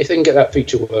if they can get that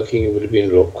feature working, it would have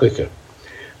been a lot quicker.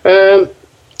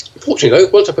 Fortunately, though,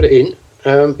 once I put it in,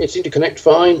 it seemed to connect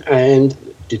fine, and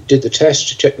did the test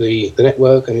to check the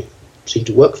network, and it seemed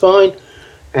to work fine.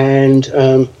 And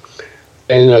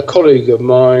then a colleague of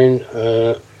mine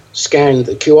scanned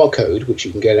the QR code, which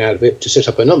you can get out of it, to set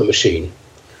up another machine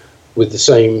with the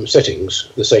same settings,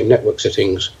 the same network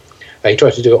settings. And he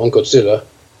tried to do it on Godzilla,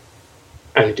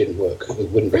 and it didn't work. It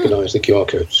wouldn't recognise the QR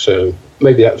code. So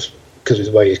maybe that was because of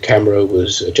the way his camera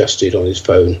was adjusted on his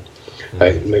phone.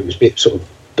 Maybe it was a bit sort of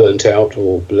burnt out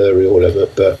or blurry or whatever,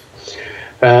 but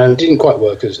didn't quite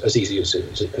work as easy as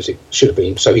it should have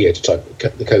been. So he had to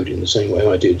type the code in the same way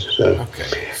I did. So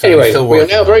anyway, we are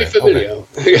now very familiar.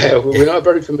 Okay. Yeah, we're now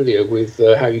very familiar with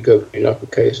how you go in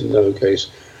uppercase and lowercase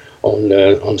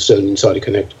on Stone Insider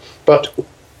Connect. But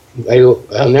they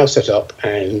are now set up,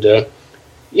 and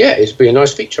it's been a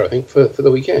nice feature, I think, for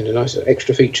the weekend. A nice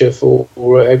extra feature for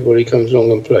everybody who comes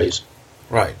along and plays.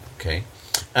 Right. Okay.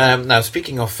 Now,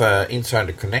 speaking of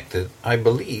Insider Connected, I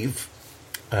believe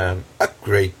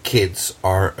upgrade kits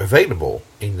are available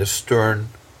in the Stern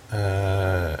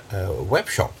web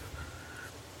shop.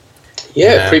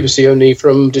 Yeah, previously only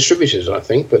from distributors, I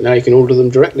think, but now you can order them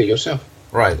directly yourself.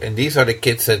 Right, and these are the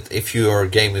kits that if your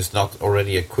game is not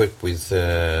already equipped with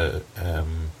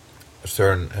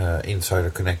Stern Insider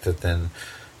Connected, then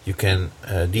you can.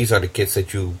 These are the kits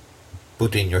that you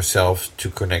put in yourself to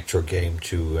connect your game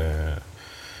to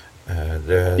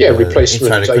the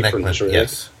replacement aprons, really.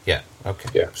 Yes. Yeah. Okay.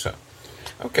 Yeah. So.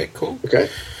 Okay. Cool. Okay.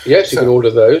 Yes, you can order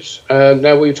those.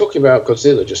 Now we were talking about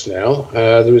Godzilla just now.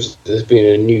 There's been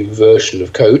a new version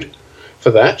of code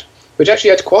for that, which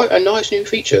actually had quite a nice new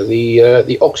feature: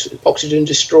 the Oxygen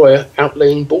Destroyer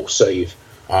Outlane ball save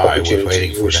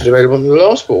opportunity, which is available on the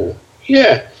last ball.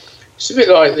 Yeah, it's a bit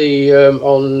like the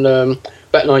on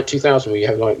Bat Night 2000, where you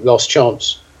have like last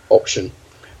chance option,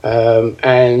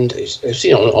 and it's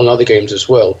seen on other games as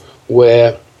well,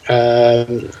 where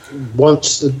if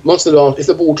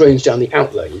the ball drains down the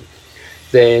outlane,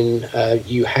 then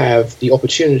you have the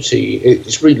opportunity.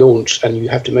 It's relaunched, and you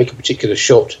have to make a particular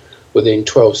shot within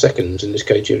 12 seconds. In this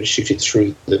case, you have to shoot it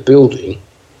through the building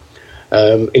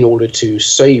in order to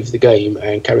save the game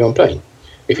and carry on playing.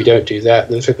 If you don't do that,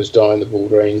 then the flippers die and the ball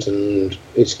drains, and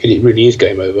it really is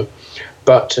game over.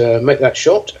 But make that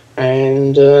shot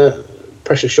and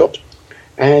pressure shot,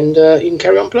 and you can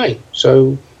carry on playing.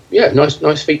 So yeah,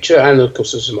 nice feature, and of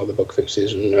course there's some other bug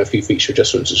fixes and a few feature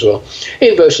adjustments as well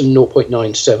in version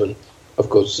 0.97 of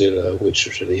Godzilla, which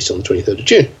was released on the 23rd of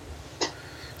June.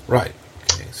 Right.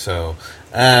 Okay. So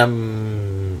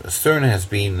Stern has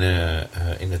been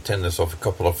in attendance of a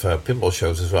couple of pinball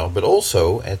shows as well, but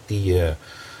also at the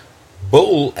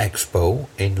Bowl Expo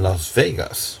in Las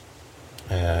Vegas,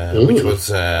 which was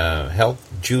held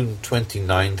June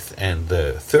 29th and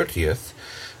 30th.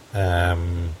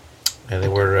 And they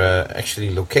were actually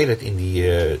located in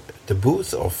the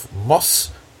booth of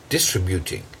Moss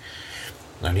Distributing.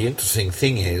 Now, the interesting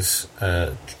thing is,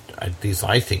 at least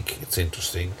I think it's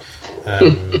interesting,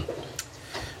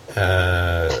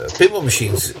 pinball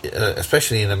machines,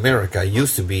 especially in America,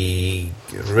 used to be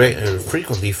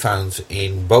frequently found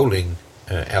in bowling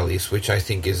alleys, which I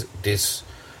think is this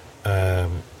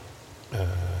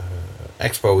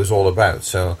expo is all about.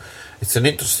 So it's an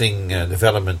interesting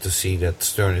development to see that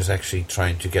Stern is actually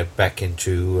trying to get back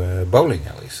into bowling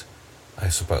alleys, I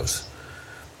suppose.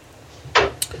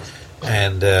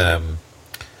 And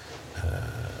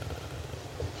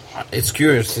it's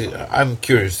curious. I'm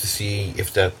curious to see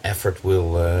if that effort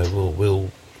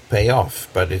will pay off.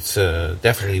 But it's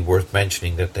definitely worth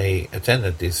mentioning that they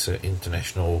attended this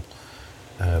international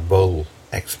bowl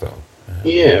expo.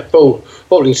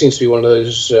 Bowling seems to be one of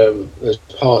those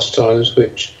pastimes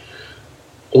which,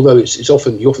 although it's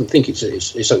often you often think it's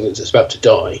something that's about to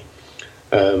die.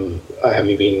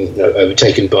 Having been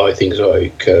overtaken by things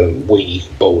like Wii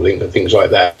bowling and things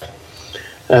like that.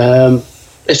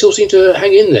 They still seem to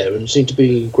hang in there and seem to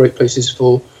be great places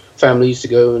for families to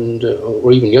go and,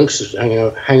 or even youngsters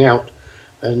to hang out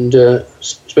and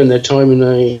spend their time in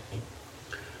a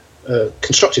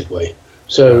constructive way.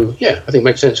 So I think it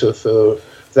makes sense for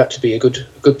that to be a good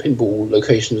pinball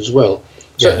location as well.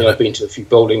 Certainly, I've been to a few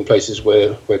bowling places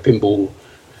where pinball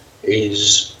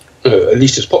is at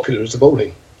least as popular as the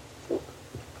bowling.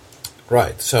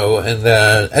 Right. So, and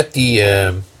at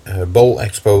the Bowl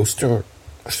Expo,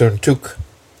 Stern took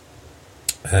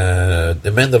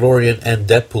the Mandalorian and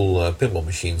Deadpool pinball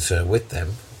machines with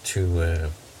them to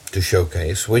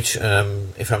showcase, which,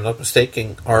 if I'm not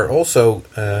mistaken, are also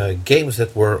games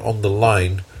that were on the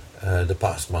line the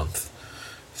past month.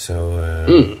 So,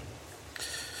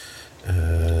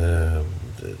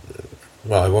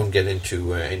 well, I won't get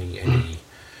into any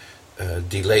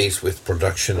delays with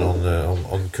production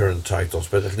on current titles,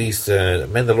 but at least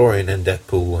Mandalorian and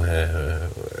Deadpool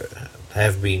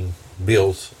have been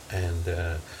built, and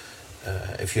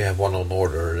if you have one on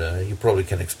order, you probably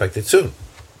can expect it soon.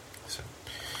 So.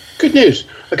 Good news.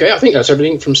 Okay, I think that's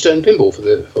everything from Stern Pinball for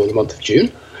the month of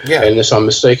June. Yeah. Unless I'm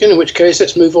mistaken, in which case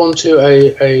let's move on to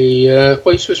well,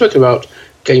 we've spoken about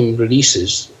game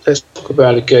releases. Let's talk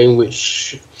about a game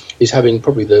which is having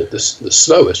probably the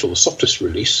slowest or the softest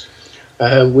release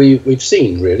we've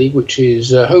seen, really, which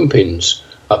is Homepin's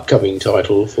upcoming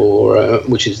title for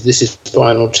which is This Is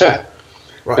Spinal Tap.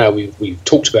 Right. Now we've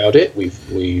talked about it. We've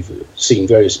seen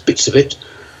various bits of it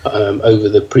over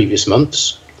the previous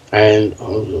months, and I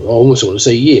almost want to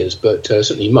say years, but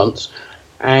certainly months.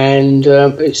 And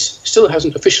it still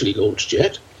hasn't officially launched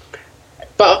yet.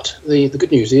 But the good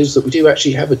news is that we do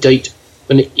actually have a date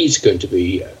when it is going to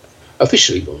be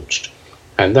officially launched,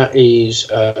 and that is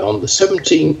on the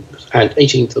 17th and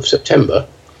 18th of September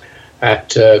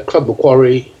at Club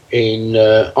Macquarie in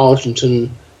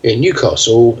Argenton in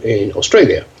Newcastle in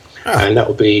Australia. And that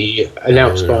will be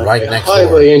announced by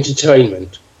Highway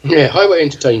Entertainment. Yeah, Highway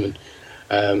Entertainment,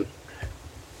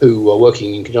 who are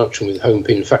working in conjunction with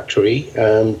Homepin Factory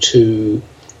to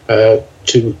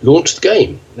launch the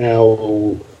game.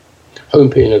 Now,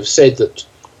 Homepin have said that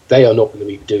they are not going to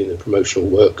be doing the promotional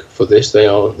work for this. They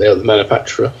are the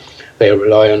manufacturer. They are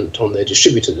reliant on their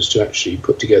distributors to actually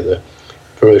put together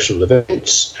promotional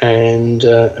events and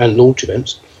launch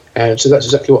events. And so that's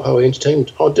exactly what Highway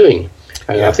Entertainment are doing.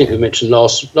 And I think we mentioned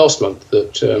last month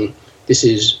that this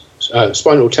is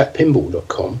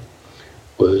SpinalTapPinball.com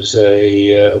was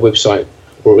a website,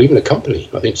 or even a company,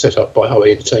 I think, set up by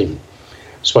Highway Entertainment,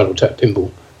 Spinal Tap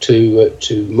Pinball,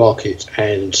 to market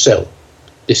and sell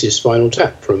This Is Spinal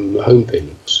Tap from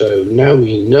Homepin. So now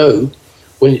we know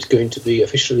when it's going to be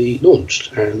officially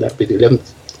launched, and that'll be the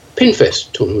 11th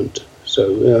Pinfest tournament.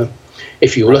 So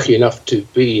if you're lucky enough to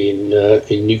be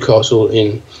in Newcastle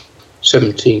in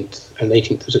 17th and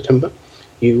 18th of September,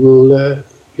 you'll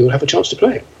have a chance to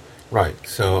play it. Right.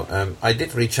 So I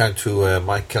did reach out to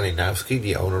Mike Kalinowski,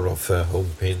 the owner of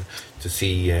Homepin, to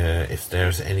see if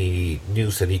there's any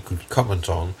news that he could comment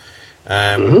on.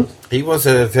 He was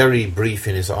very brief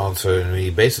in his answer, and he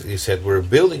basically said, "We're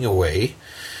building away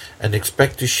and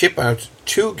expect to ship out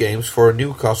 2 games for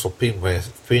Newcastle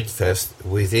Pinfest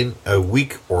within a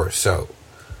week or so."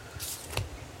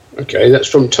 Okay, that's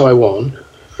from Taiwan.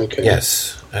 Okay.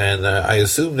 Yes, and I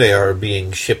assume they are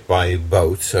being shipped by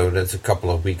boat, so that's a couple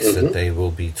of weeks that they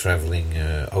will be traveling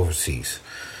overseas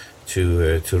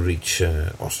to reach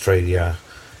Australia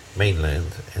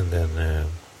mainland, and then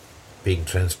being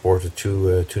transported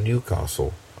to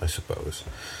Newcastle, I suppose.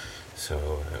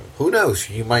 So who knows?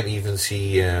 You might even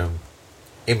see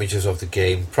images of the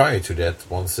game prior to that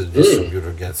once the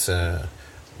distributor gets their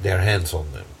hands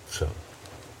on them. So.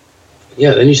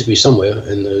 Yeah, there needs to be somewhere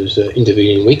in those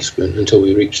intervening weeks until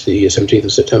we reach the 17th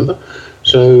of September.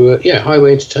 So,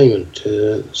 Highway Entertainment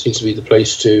seems to be the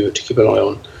place to keep an eye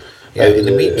on in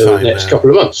the meantime, next couple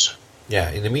of months. Yeah,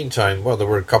 in the meantime, well, there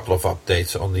were a couple of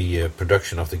updates on the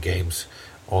production of the games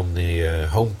on the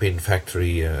Home Pin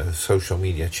Factory social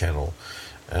media channel,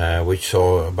 which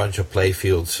saw a bunch of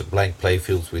playfields, blank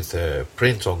playfields with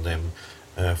print on them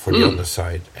for the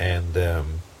underside, and I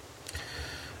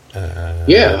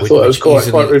thought it was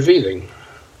quite revealing.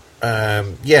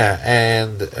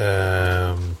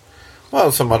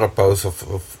 Well, some other posts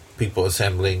of people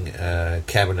assembling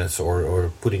cabinets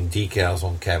or putting decals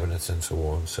on cabinets and so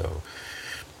on. So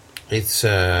it's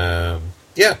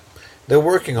they're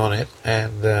working on it,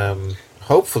 and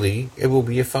hopefully it will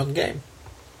be a fun game.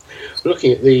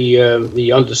 Looking at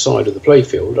the underside of the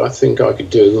playfield, I think I could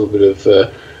do a little bit of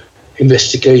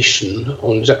investigation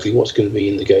on exactly what's going to be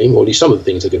in the game, or at least some of the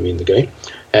things that are going to be in the game.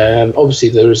 Obviously,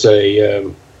 there is a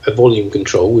volume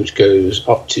control which goes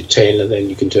up to 10, and then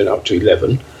you can turn it up to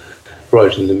 11,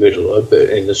 right in the middle, but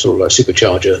in the sort of like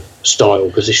supercharger style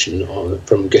position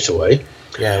from Getaway.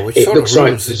 Yeah, which sort of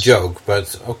ruins the joke,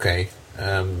 but okay.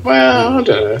 Well, I don't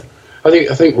know.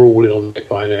 I think we're all in on it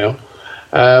by now.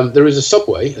 There is a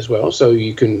Subway as well, so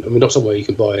you can. I mean, not Subway. You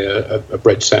can buy a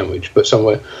bread sandwich, but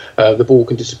somewhere the ball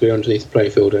can disappear underneath the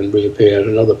playfield and reappear at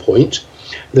another point.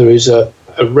 There is a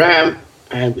ramp,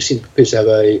 and we seem to have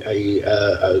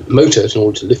a motor in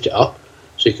order to lift it up,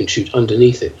 so you can shoot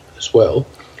underneath it as well.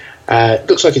 It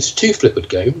looks like it's a 2-flippered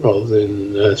game rather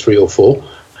than 3 or 4.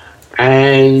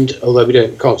 And although we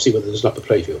can't see whether there's an upper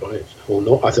playfield on it or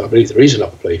not, I believe there is an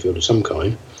upper playfield of some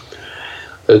kind.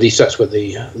 At least that's where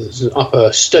there's an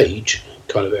upper stage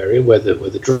kind of area where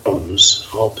the drums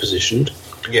are positioned.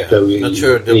 Yeah, not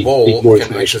sure the ball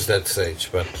can access that stage,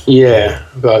 but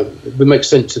but it would make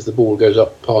sense if the ball goes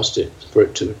up past it for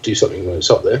it to do something when it's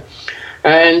up there.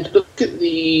 And look at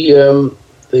the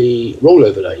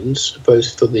rollover lanes,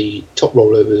 both for the top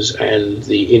rollovers and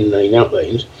the in-lane out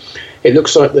lanes. It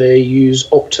looks like they use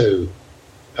Opto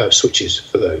switches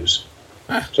for those.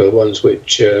 So the ones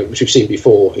which we've seen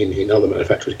before in other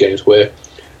manufacturers' games, where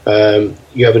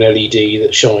you have an LED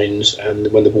that shines, and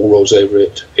when the ball rolls over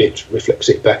it, it reflects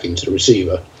it back into the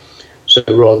receiver. So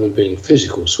rather than being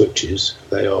physical switches,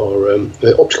 they are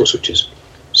they're optical switches.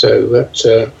 So that's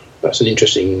an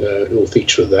interesting little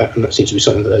feature of that, and that seems to be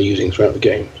something that they're using throughout the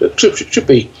game. So it should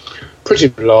be pretty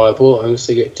reliable, unless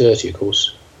they get dirty, of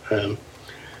course.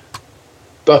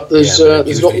 But there's not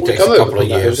more to come over on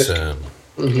that.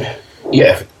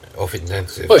 Of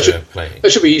intensive playing.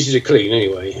 It should be easy to clean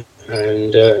anyway,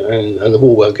 and the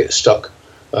ball won't get stuck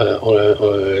on a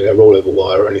rollover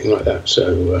wire or anything like that.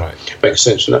 So makes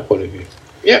sense from that point of view.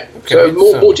 Yeah. Okay, so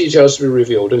more details to be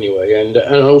revealed anyway, and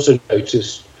I also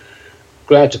noticed.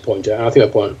 Glad to point out. I think I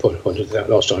pointed out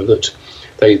last time that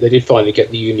they did finally get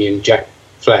the Union Jack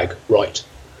flag right,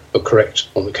 but correct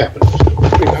on the cabinet.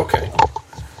 Okay.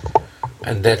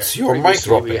 And that's your mic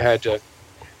dropping.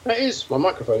 That is my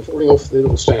microphone falling off the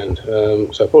little stand, so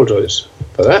I apologise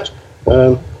for that.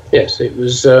 Yes, it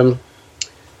was that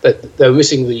they were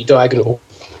missing the diagonal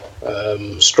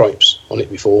stripes on it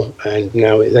before, and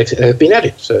now they've been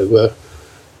added. So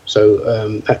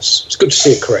it's good to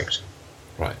see it correct.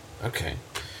 Right. Okay.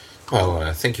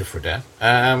 Well, thank you for that.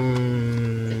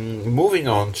 Moving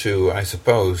on to, I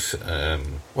suppose,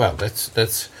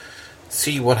 let's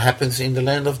see what happens in the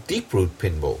land of Deeproot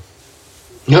Pinball.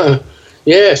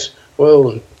 Yes,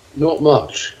 well, not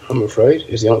much, I'm afraid,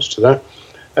 is the answer to that.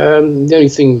 The only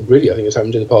thing really I think has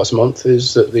happened in the past month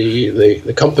is that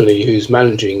the company who's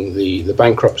managing the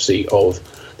bankruptcy of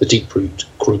the Deeproot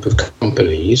group of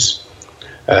companies,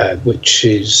 which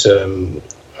is,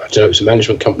 it's a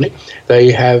management company,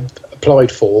 they have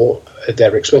applied for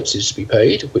their expenses to be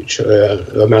paid, which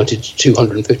amounted to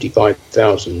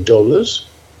 $255,000.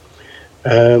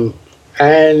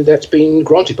 And that's been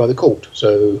granted by the court.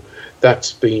 So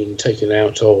that's been taken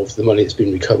out of the money that's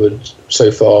been recovered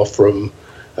so far from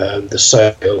the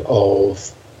sale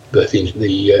of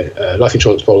the life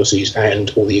insurance policies and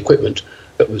all the equipment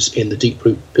that was in the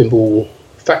Deeproot Pinball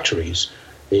factories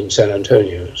in San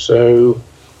Antonio. So,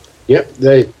 yeah,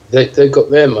 they've got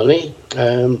their money.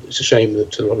 It's a shame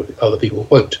that a lot of other people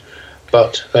won't,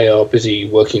 but they are busy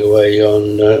working away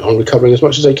on recovering as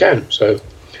much as they can. So,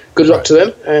 good luck to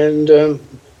them, and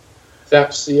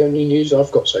that's the only news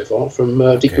I've got so far from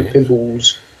Deeproot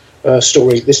Pinball's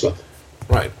story this month.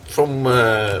 Right, from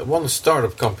one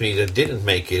startup company that didn't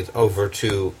make it over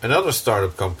to another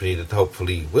startup company that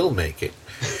hopefully will make it.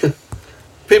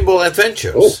 Pinball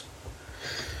Adventures. Oh.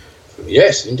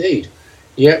 Yes, indeed.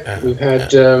 Yeah, we've had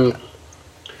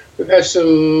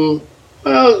some.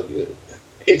 Well,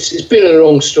 it's been a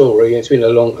long story. It's been a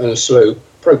long and slow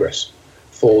progress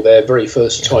for their very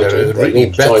first title. They're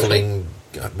really battling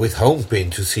with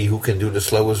Homepin to see who can do the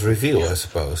slowest reveal, I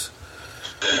suppose.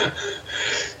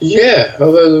 Yeah,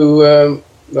 although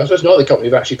I suppose neither company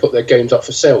have actually put their games up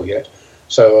for sale yet,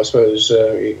 so I suppose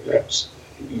you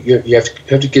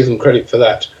have to give them credit for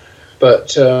that. But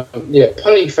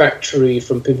Punny Factory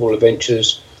from Pinball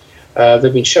Adventures,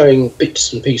 they've been showing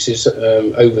bits and pieces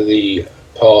over the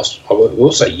past, I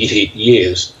will say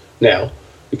years now,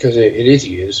 because it is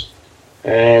years,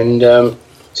 and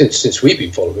since we've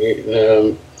been following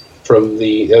it, from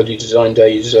the early design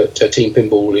days at Team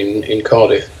Pinball in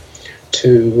Cardiff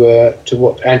to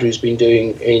what Andrew's been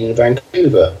doing in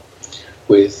Vancouver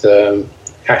with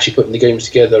actually putting the games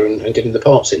together and getting the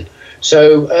parts in.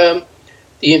 So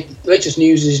the latest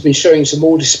news is he's been showing some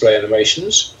more display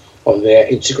animations on their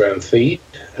Instagram feed.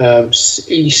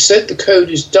 He said the code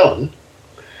is done,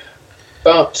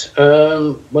 but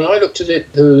when I looked at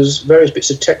it, there was various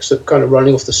bits of text that were kind of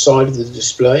running off the side of the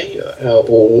display,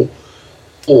 or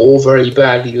very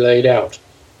badly laid out.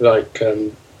 Like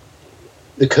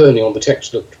the kerning on the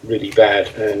text looked really bad,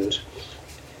 and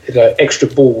the extra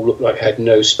ball looked like it had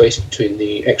no space between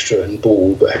the extra and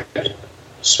ball, but had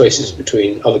spaces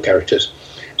between other characters.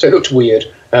 So it looked weird.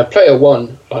 Player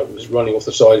 1, like, was running off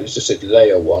the side, it just said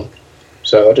layer 1.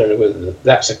 So I don't know whether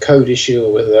that's a code issue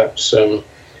or whether that's a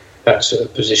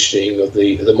positioning of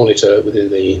the monitor within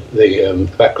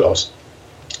the back glass.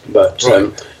 But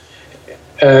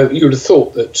you would have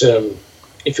thought that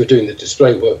if you're doing the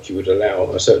display work, you would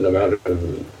allow a certain amount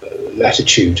of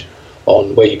latitude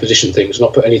on where you position things,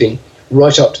 not put anything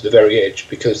right up to the very edge,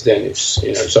 because then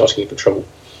it's asking for trouble.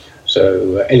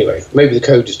 So anyway, maybe the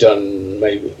code is done,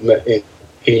 maybe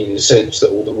in the sense that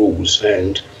all the rules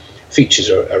and features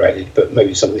are added, but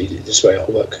maybe some of the display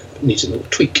artwork needs a little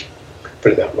tweak,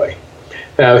 put it that way.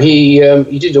 Now he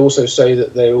did also say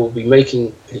that they will be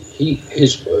making,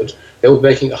 his word, they will be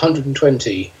making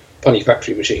 120 Punny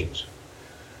Factory machines,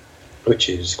 which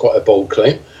is quite a bold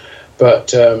claim,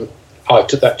 but I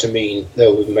took that to mean they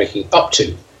will be making up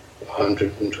to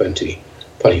 120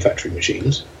 Punny Factory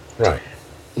machines. Right.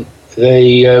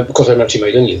 They, because I haven't actually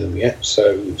made any of them yet, so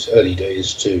it's early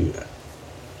days to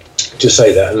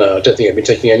say that, and I don't think I've been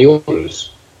taking any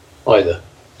orders either.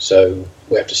 So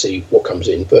we have to see what comes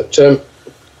in. But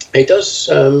it does.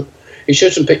 He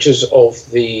showed some pictures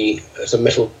of the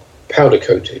metal powder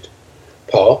coated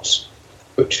parts,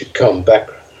 which had come back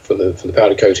from the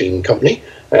powder coating company,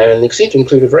 and they seem to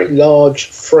include a very large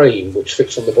frame which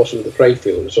fits on the bottom of the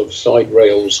playfield, sort of side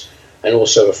rails, and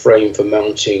also a frame for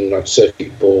mounting like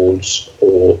circuit boards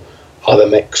or other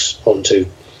mechs onto.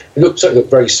 It looked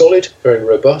very solid, very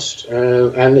robust,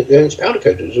 and it's powder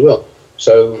coated as well,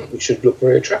 so it should look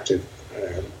very attractive.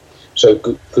 So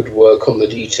good work on the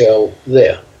detail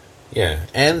there. Yeah,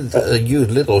 and you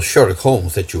little Sherlock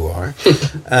Holmes that you are,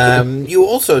 you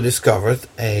also discovered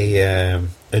a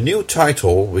new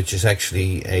title, which is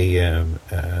actually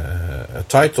a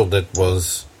title that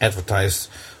was advertised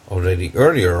already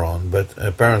earlier on, but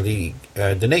apparently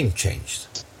the name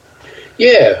changed.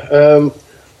 Yeah,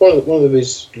 one of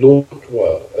his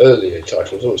earlier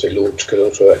titles. I don't want to say launch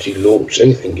because I don't actually launched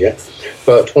anything yet.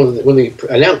 But one of the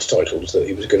announced titles that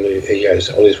he has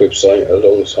on his website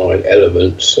alongside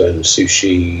Elements and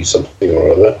Sushi something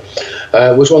or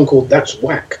other was one called That's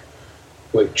Whack,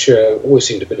 which always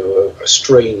seemed a bit of a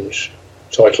strange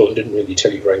title and didn't really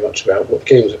tell you very much about what the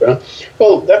game was about.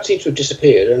 Well, that seems to have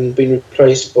disappeared and been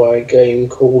replaced by a game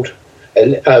called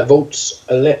Voltz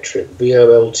Electric,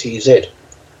 VOLTZ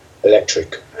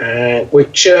Electric,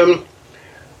 which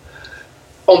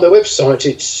on their website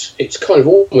it's kind of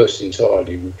almost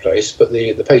entirely replaced, but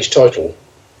the page title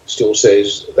still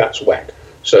says That's Whack.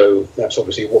 So that's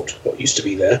obviously what used to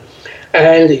be there,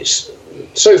 and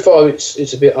so far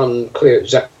it's a bit unclear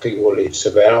exactly what it's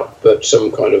about, but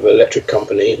some kind of electric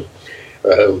company.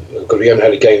 Because we haven't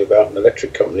had a game about an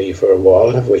electric company for a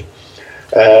while, have we?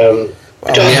 We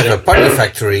have a Punny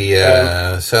Factory,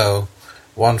 so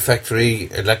one factory,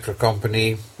 electric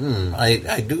company.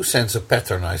 I do sense a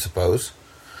pattern, I suppose.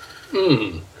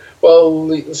 Well,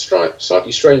 the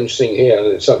slightly strange thing here, and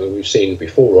it's something we've seen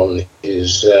before on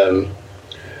his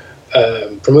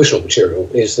promotional material,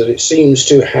 is that it seems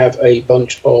to have a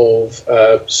bunch of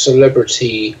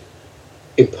celebrity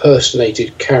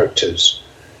impersonated characters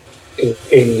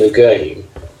in the game,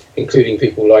 including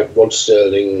people like Rod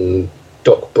Serling,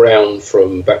 Doc Brown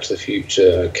from Back to the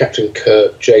Future, Captain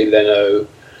Kirk, Jay Leno,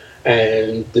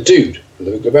 and the Dude,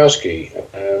 Luke Lebowski.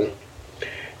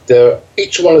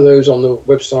 Each one of those on the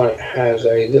website has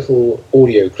a little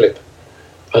audio clip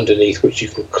underneath which you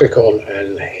can click on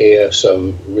and hear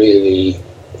some really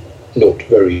not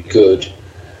very good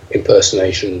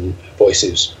impersonation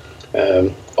voices.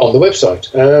 on the website.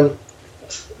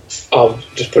 I'll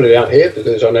just put it out here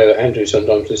because I know that Andrew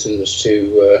sometimes listens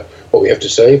to what we have to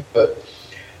say, but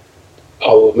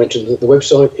I will mention that the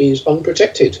website is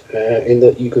unprotected in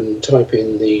that you can type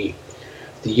in the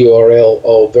URL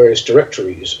of various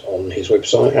directories on his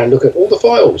website and look at all the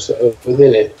files that are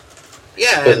within it,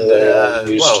 Yeah, whether they are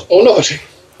used or not.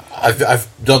 I've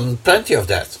done plenty of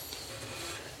that.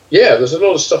 Yeah, there's a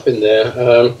lot of stuff in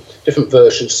there, different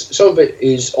versions. Some of it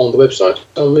is on the website,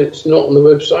 some of it's not on the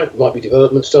website. It might be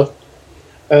development stuff.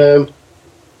 But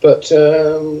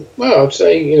I'd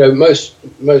say most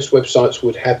websites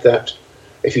would have that.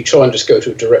 If you try and just go to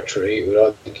a directory, it would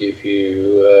either give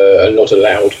you a not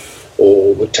allowed,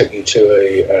 or would take you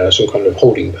to some kind of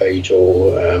holding page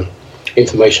or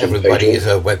information page. Everybody is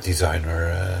a web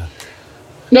designer.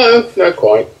 No, not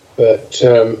quite. But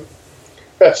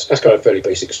that's kind of fairly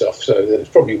basic stuff. So it's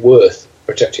probably worth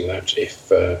protecting that if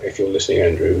you're listening,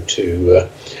 Andrew, to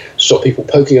stop people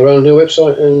poking around your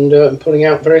website and pulling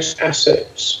out various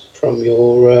assets from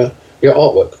your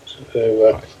artwork,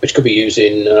 which could be used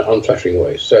in unflattering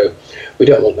ways. So we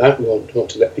don't want that. We want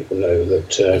to let people know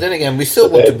that. But then again, we still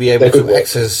want to be able to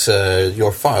access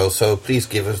your files. So please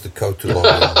give us the code to log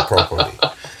in properly.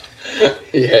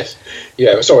 Yes.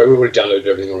 Yeah. Sorry, we've already downloaded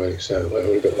everything already. So we've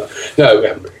already got that. No, we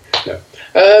haven't really. No.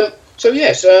 So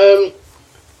yes.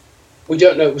 We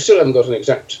don't know. We still haven't got an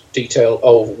exact detail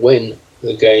of when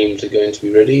the games are going to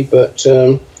be ready, but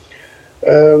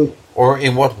or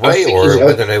in what way, or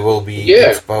whether they will be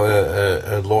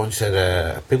launched at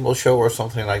a pinball show or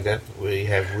something like that. We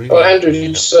have really. Well, Andrew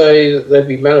did say that they'd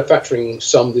be manufacturing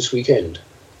some this weekend,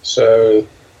 so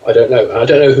I don't know. I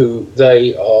don't know who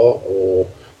they are, or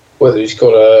whether he's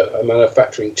got a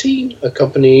manufacturing team, a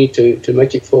company to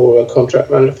make it for a contract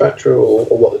manufacturer, or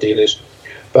what the deal is.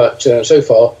 But so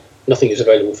far, nothing is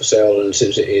available for sale, and as soon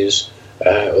as it is,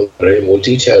 or any more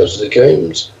details of the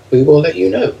games, we will let you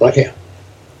know right here.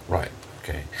 Right.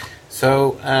 Okay.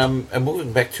 So,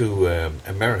 moving back to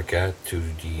America, to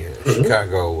the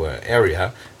Chicago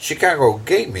area, Chicago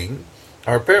Gaming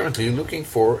are apparently looking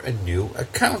for a new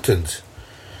accountant.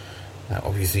 Now,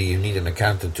 obviously, you need an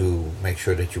accountant to make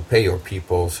sure that you pay your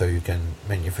people so you can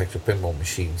manufacture pinball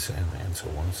machines and so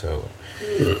on. So,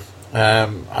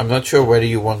 I'm not sure whether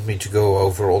you want me to go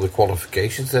over all the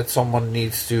qualifications that someone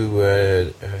needs to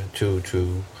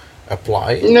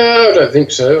apply. No, I don't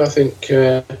think so. I think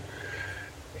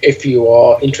if you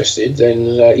are interested,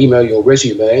 then email your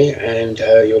resume and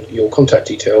your contact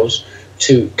details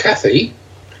to Cathy,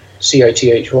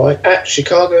 Cathy, at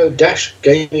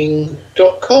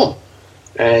chicago-gaming.com.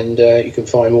 And you can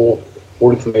find more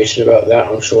information about that,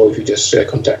 I'm sure, if you just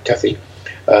contact Cathy.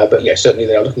 But yes, certainly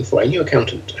they are looking for a new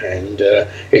accountant, and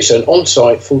it's an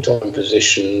on-site full-time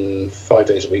position, 5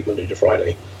 days a week, Monday to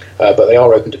Friday. But they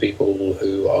are open to people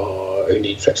who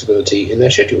need flexibility in their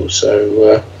schedules.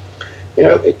 So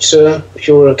it's if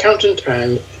you're an accountant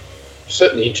and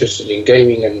certainly interested in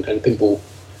gaming and pinball,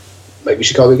 maybe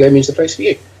Chicago Gaming is the place for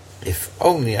you. If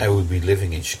only I would be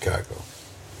living in Chicago.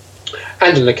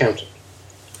 And an accountant.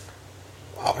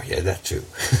 Oh yeah, that too.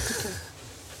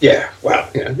 Yeah, well,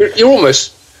 you're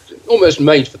almost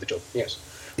made for the job. Yes.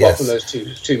 Apart from those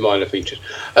two minor features.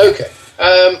 Okay.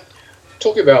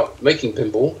 Talking about making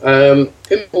pinball,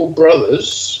 Pinball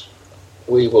Brothers,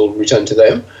 we will return to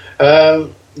them.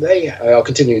 They are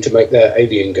continuing to make their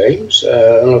Alien games.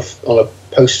 On a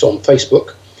post on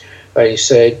Facebook, they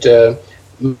said,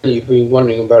 many have been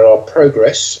wondering about our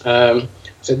progress.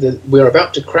 Said that we're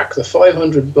about to crack the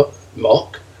 500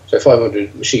 mark, so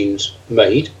 500 machines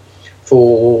made,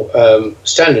 for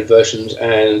standard versions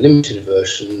and limited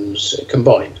versions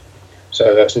combined.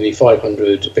 So that's nearly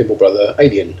 500 Pinball Brother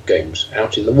Alien games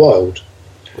out in the wild.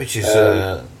 Which is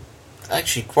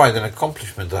actually quite an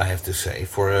accomplishment, I have to say,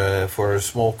 for a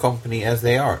small company as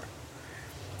they are.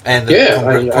 And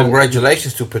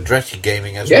congratulations to Pedretti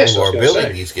Gaming as well, who are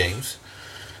building these games.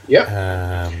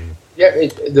 Yeah.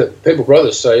 The Pinball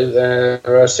Brothers say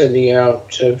they're sending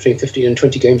out between 15 and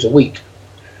 20 games a week.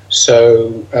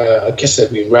 So I guess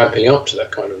they've been ramping up to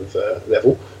that kind of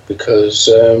level, because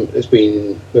they've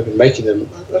been making them.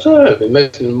 I don't know. They've been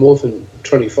making them more than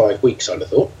 25 weeks, I'd have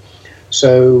thought.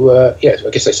 So I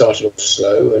guess they started off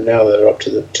slow, and now they're up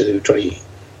to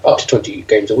 20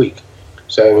 games a week.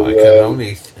 So I can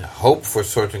only hope for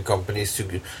certain companies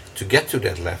to get to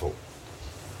that level.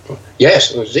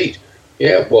 Yes, indeed.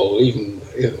 Yeah. Well, even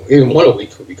one a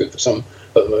week would be good for some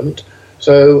at the moment.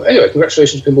 So anyway,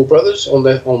 congratulations, Pinball Brothers, on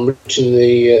reaching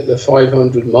the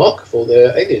 500 mark for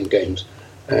their Alien games,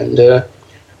 and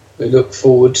we look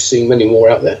forward to seeing many more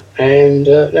out there, and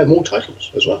more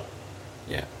titles as well.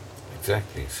 Yeah,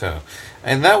 exactly. So,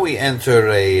 And now we enter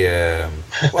a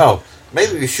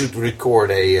maybe we should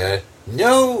record a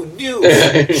no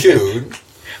news tune.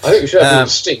 I think we should have a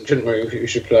sting, shouldn't we? We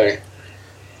should play.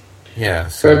 Yeah.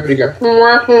 So Everybody go.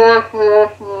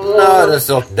 no, that's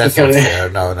not fair.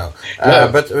 No.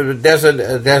 But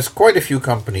there's quite a few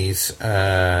companies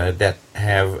that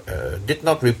have did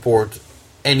not report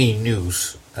any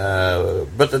news,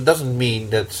 but that doesn't mean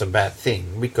that's a bad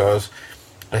thing, because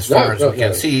as far as we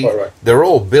can see, they're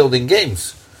all building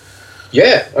games.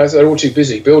 Yeah, as they're all too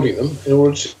busy building them in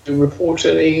order to report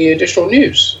any additional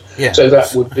news. Yeah. So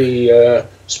that would be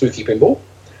Spooky Pinball.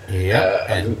 Yeah.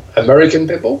 And American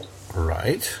Pinball.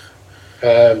 right.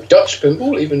 Dutch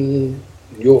Pinball, even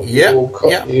your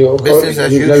business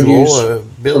as usual.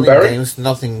 Building games,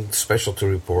 nothing special to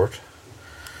report.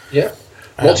 Yeah.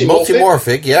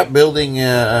 Multimorphic, building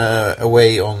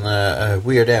away on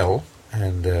Weird Al.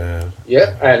 And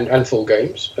and full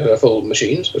games, full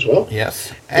machines as well.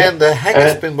 Yes, and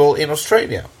Haggis Pinball in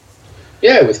Australia.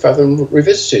 Yeah, with Fathom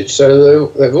Revisited. So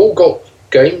they've all got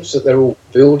games that they're all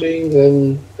building,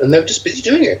 and they're just busy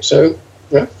doing it. So,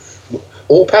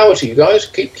 all power to you guys.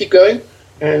 Keep going,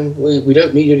 and we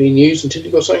don't need any news until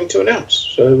you've got something to announce.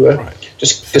 So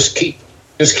just keep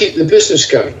the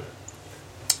business going.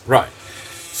 Right.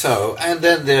 So, and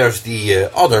then there's the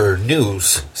other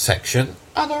news section.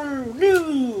 Other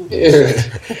news.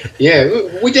 Yeah,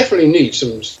 we definitely need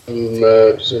some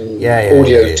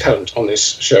audio talent on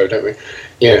this show, don't we?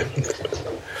 Yeah.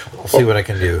 I'll see what I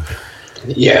can do.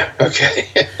 Yeah. Okay.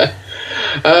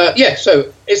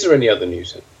 So, is there any other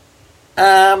news?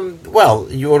 Well,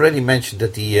 you already mentioned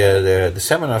that the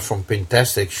seminars from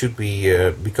Pintastic should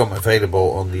become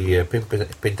available on the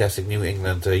Pintastic New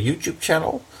England YouTube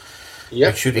channel. Yeah,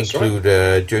 which should include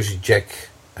Jersey Jack.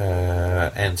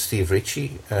 And Steve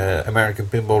Ritchie, American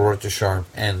Pinball, Roger Sharp,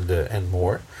 and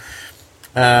more.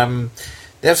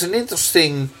 There's an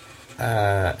interesting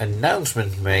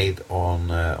announcement made on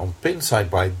Pinside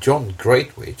by John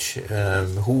Greatwich,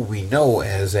 who we know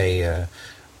as a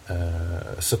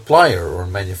supplier or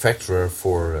manufacturer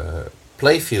for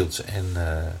playfields and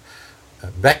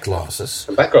backglasses.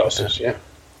 Backglasses,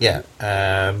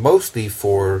 mostly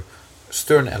for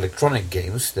Stern Electronic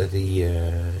games that he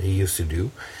used to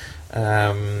do.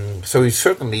 So he's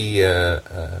certainly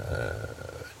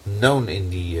known in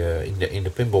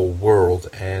the pinball world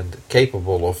and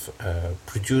capable of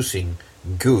producing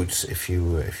goods, if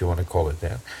you want to call it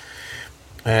that.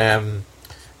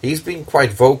 He's been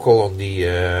quite vocal on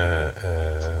the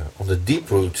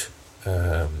Deep Root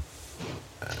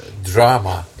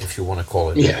drama, if you want to call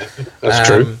it. Yeah, that's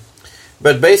true.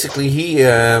 But basically, he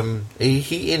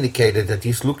indicated that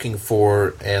he's looking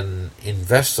for an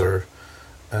investor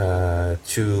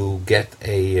to get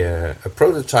a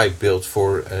prototype built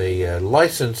for a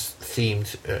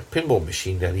licensed-themed pinball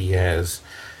machine that he has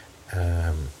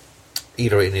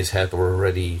either in his head or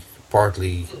already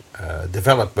partly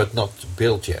developed but not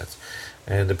built yet.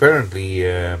 And apparently,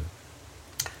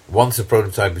 once the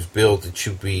prototype is built, it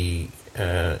should be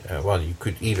you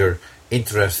could either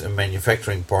interest a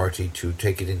manufacturing party to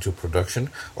take it into production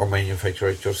or manufacture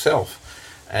it yourself.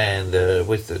 And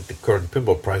with the current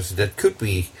pinball prices, that could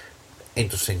be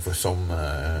interesting for some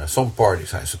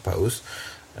parties, I suppose,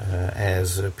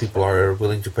 as people are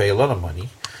willing to pay a lot of money.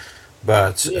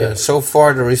 But so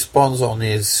far, the response on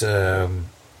his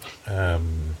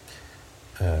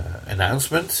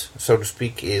announcement, so to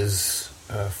speak, is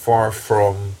far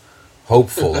from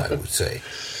hopeful, I would say.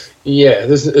 Yeah,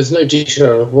 there's no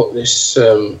detail of what this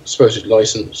supposed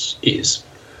license is.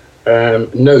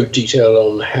 No detail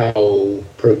on how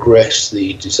progressed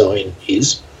the design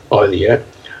is either yet,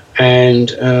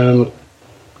 and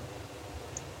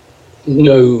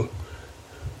no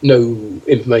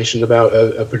information about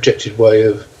a projected way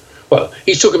of. Well,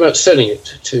 he's talking about selling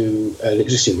it to an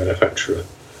existing manufacturer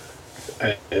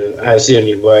as the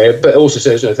only way, but also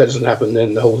says if that doesn't happen,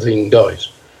 then the whole thing dies.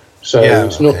 So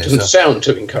doesn't sound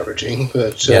too encouraging,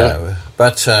 but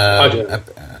I don't know.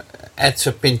 At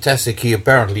Pintastic, he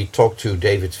apparently talked to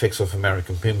David Fix of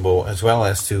American Pinball as well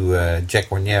as to Jack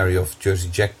Warnieri of Jersey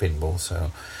Jack Pinball.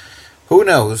 So who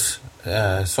knows?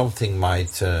 Something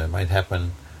might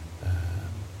happen.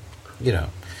 Yeah,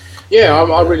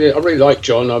 I really like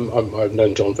John. I've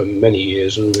known John for many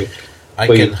years, and we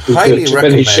highly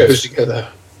recommend many shows together.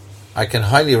 I can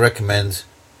highly recommend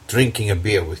drinking a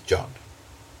beer with John.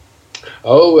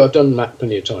 Oh, I've done that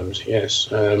plenty of times. Yes,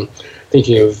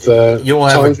 thinking of you will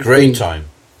have a great time.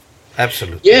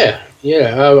 Absolutely. Yeah.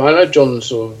 I know John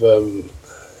sort of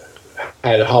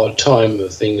had a hard time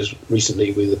of things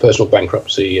recently with the personal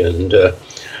bankruptcy and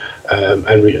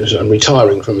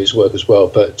retiring from his work as well.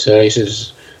 But he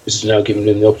says this has now given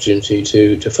him the opportunity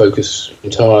to focus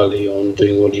entirely on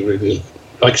doing what he really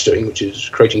likes doing, which is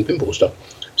creating pinball stuff.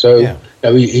 So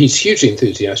he's hugely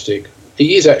enthusiastic.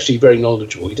 He is actually very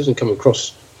knowledgeable. He doesn't come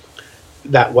across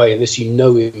that way unless you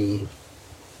know him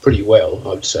pretty well, I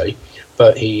would say.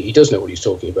 But he does know what he's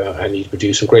talking about, and he's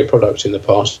produced some great products in the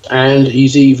past. And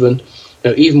he's even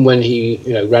when he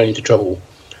ran into trouble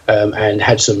and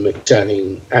had some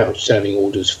outstanding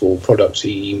orders for products,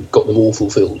 he got them all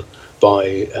fulfilled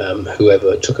by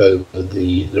whoever took over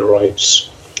the rights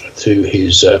to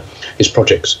his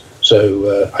projects.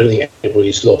 So I don't think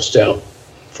anybody's lost out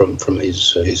from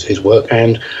his work,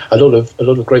 and a lot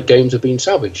of great games have been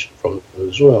salvaged from him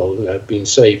as well. Have been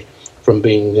saved from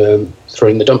being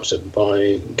thrown in the dumpster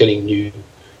by getting new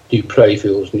play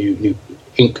fields, new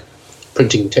ink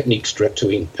printing techniques direct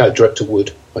to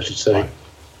wood, I should say.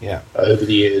 Right. Over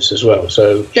the years as well.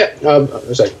 So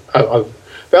I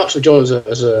vouch for John as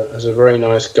a very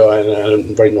nice guy and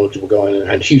a very knowledgeable guy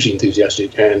and hugely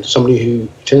enthusiastic, and somebody who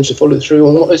tends to follow through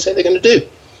on what they say they're going to do.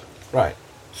 Right.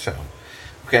 So,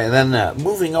 okay, then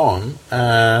moving on,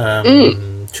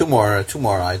 two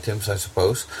more items, I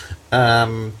suppose.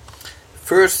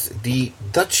 First, the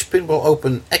Dutch Pinball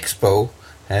Open Expo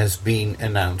has been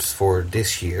announced for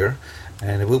this year,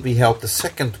 and it will be held the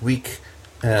second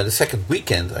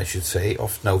weekend, I should say,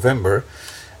 of November,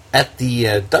 at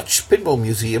the Dutch Pinball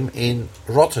Museum in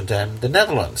Rotterdam, the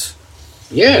Netherlands.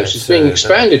 Yes, it's being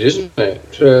expanded, isn't it?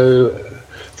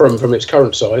 From its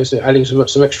current size, adding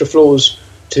some extra floors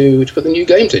to put the new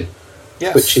games in.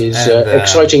 Yes, which is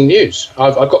exciting news.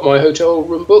 I've got my hotel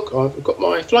room booked. I've got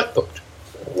my flight booked.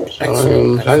 So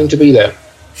I'm planning to be there.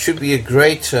 Should be a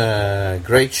great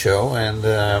show, and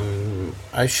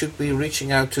I should be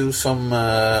reaching out to some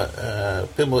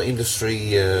pinball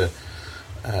industry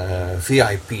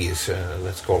VIPs,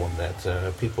 let's call them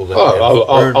that, people that.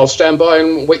 I'll stand by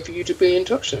and wait for you to be in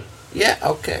touch then. Yeah.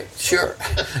 Okay. Sure.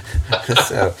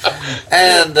 So,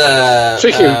 and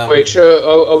speaking of which,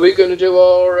 are we going to do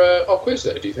our quiz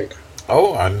there? Do you think?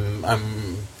 Oh,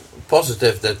 I'm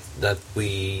positive that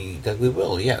we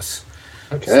will. Yes.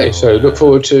 Okay. So look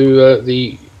forward to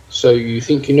the. So you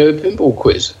think you know pinball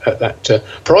quiz at that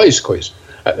prize quiz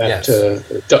at that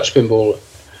Dutch Pinball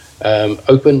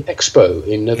Open Expo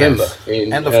in November in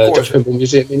Dutch Pinball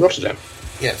Museum in Rotterdam.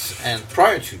 Yes, and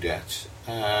prior to that,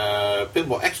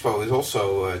 Pinball Expo is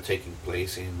also taking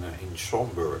place in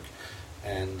Schomburg,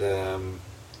 and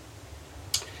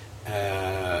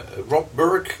Rob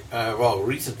Burke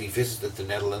recently visited the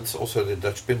Netherlands, also the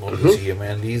Dutch Pinball Museum,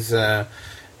 and he's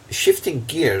shifting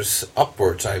gears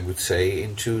upwards, I would say,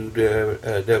 into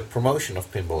the promotion of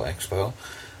Pinball Expo.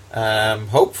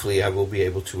 Hopefully I will be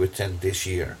able to attend this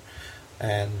year,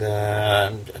 and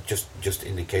just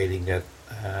indicating that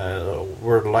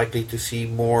we're likely to see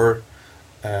more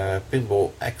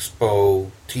Pinball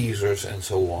Expo teasers and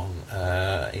so on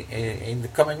in the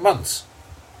coming months.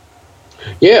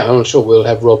 Yeah, I'm sure we'll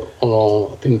have Rob on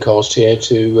our Pincast here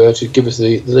to give us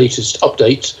the latest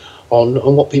updates on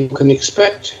what people can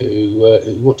expect who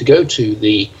want to go to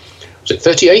the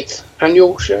 38th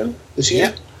annual show this year.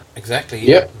 Yeah, exactly.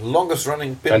 Yeah, longest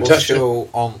running pinball show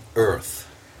on Earth.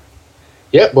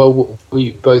 Yeah, well,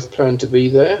 we both plan to be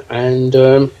there, and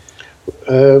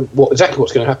what's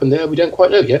going to happen there, we don't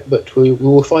quite know yet, but we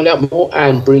will find out more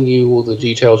and bring you all the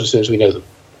details as soon as we know them.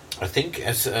 I think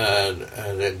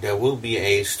there will be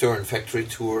a Stern factory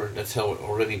tour that's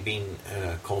already been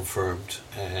confirmed,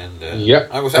 and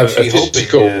I was actually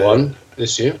hoping one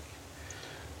this year.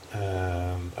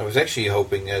 I was actually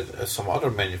hoping that some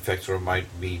other manufacturer might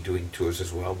be doing tours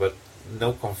as well, but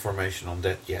no confirmation on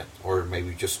that yet, or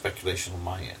maybe just speculation on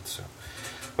my end. So,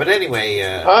 but anyway,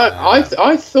 I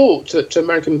thought that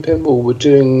American Pinball were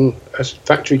doing a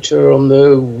factory tour on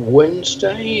the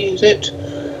Wednesday. Is it?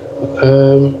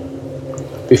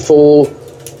 Before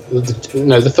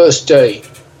the first day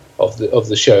of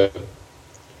the show.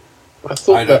 I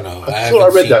don't know. I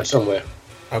read that somewhere.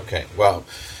 Okay, well,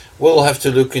 we'll have to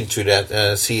look into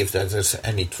that, see if there's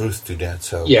any truth to that.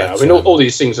 So yeah, I mean, all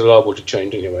these things are liable to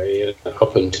change anyway,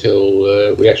 up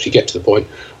until we actually get to the point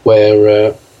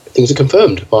where things are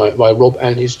confirmed by Rob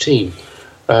and his team.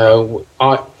 I'm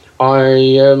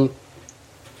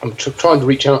trying to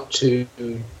reach out to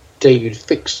David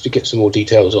Fix to get some more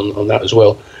details on that as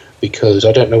well, because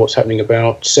I don't know what's happening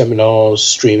about seminars,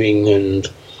 streaming, and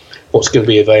what's going to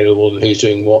be available and who's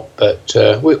doing what. But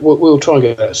we'll try and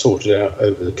get that sorted out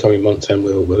over the coming months, and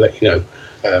we'll let you know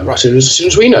as soon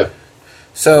as we know.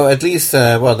 So at least,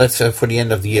 that's for the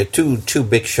end of the year. Two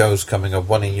big shows coming up.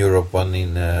 One in Europe, one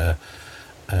in the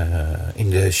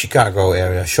Chicago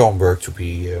area, Schaumburg to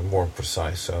be more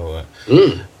precise. So.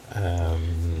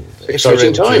 if you're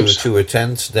Exciting able times. to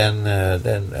attend, then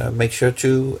make sure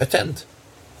to attend.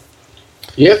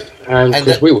 Yep, and because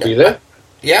that- we will be there.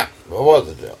 Yeah, well,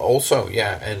 also,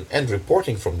 and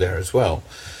reporting from there as well.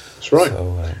 That's right.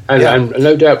 So, And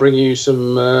no doubt bring you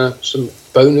some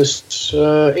bonus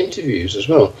interviews as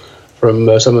well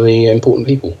from some of the important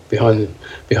people behind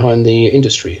the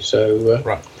industry. So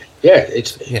right.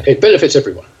 it benefits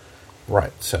everyone.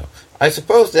 Right. So I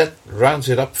suppose that rounds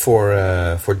it up for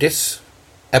this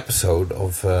episode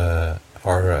of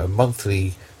our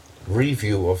monthly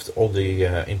review of all the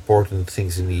important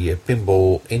things in the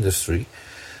pinball industry.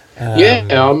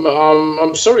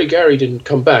 I'm sorry Gary didn't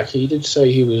come back. He did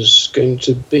say he was going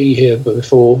to be here, but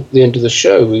before the end of the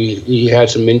show, he had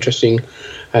some interesting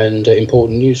and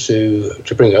important news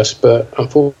to bring us. But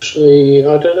unfortunately,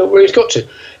 I don't know where he's got to.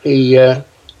 He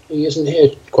isn't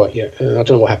here quite yet. I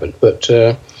don't know what happened, but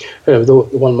the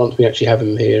 1 month we actually have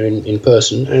him here in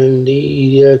person, and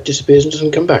he disappears and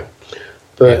doesn't come back.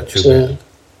 But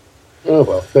oh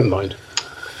well, never mind.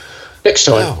 Next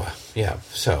time. Oh, yeah.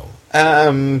 So,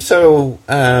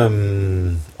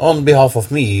 on behalf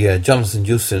of me, Jonathan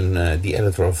Houston, the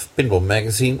editor of Pinball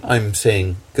Magazine, I'm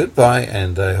saying goodbye,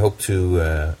 and I hope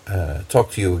to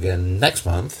talk to you again next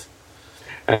month.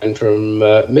 And from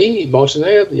me, Martin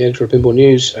Ayer, the editor of Pinball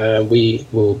News, we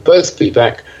will both be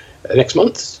back next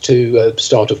month to the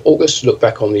start of August, look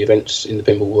back on the events in the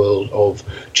pinball world of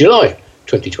July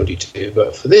 2022.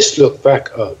 But for this look back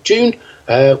of June,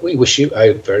 we wish you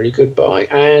a very good bye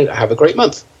and have a great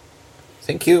month.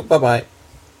 Thank you. Bye-bye.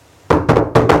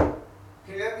 Can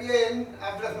you let me in?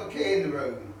 I've left my key in the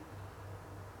room.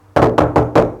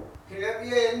 Can you let me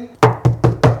in?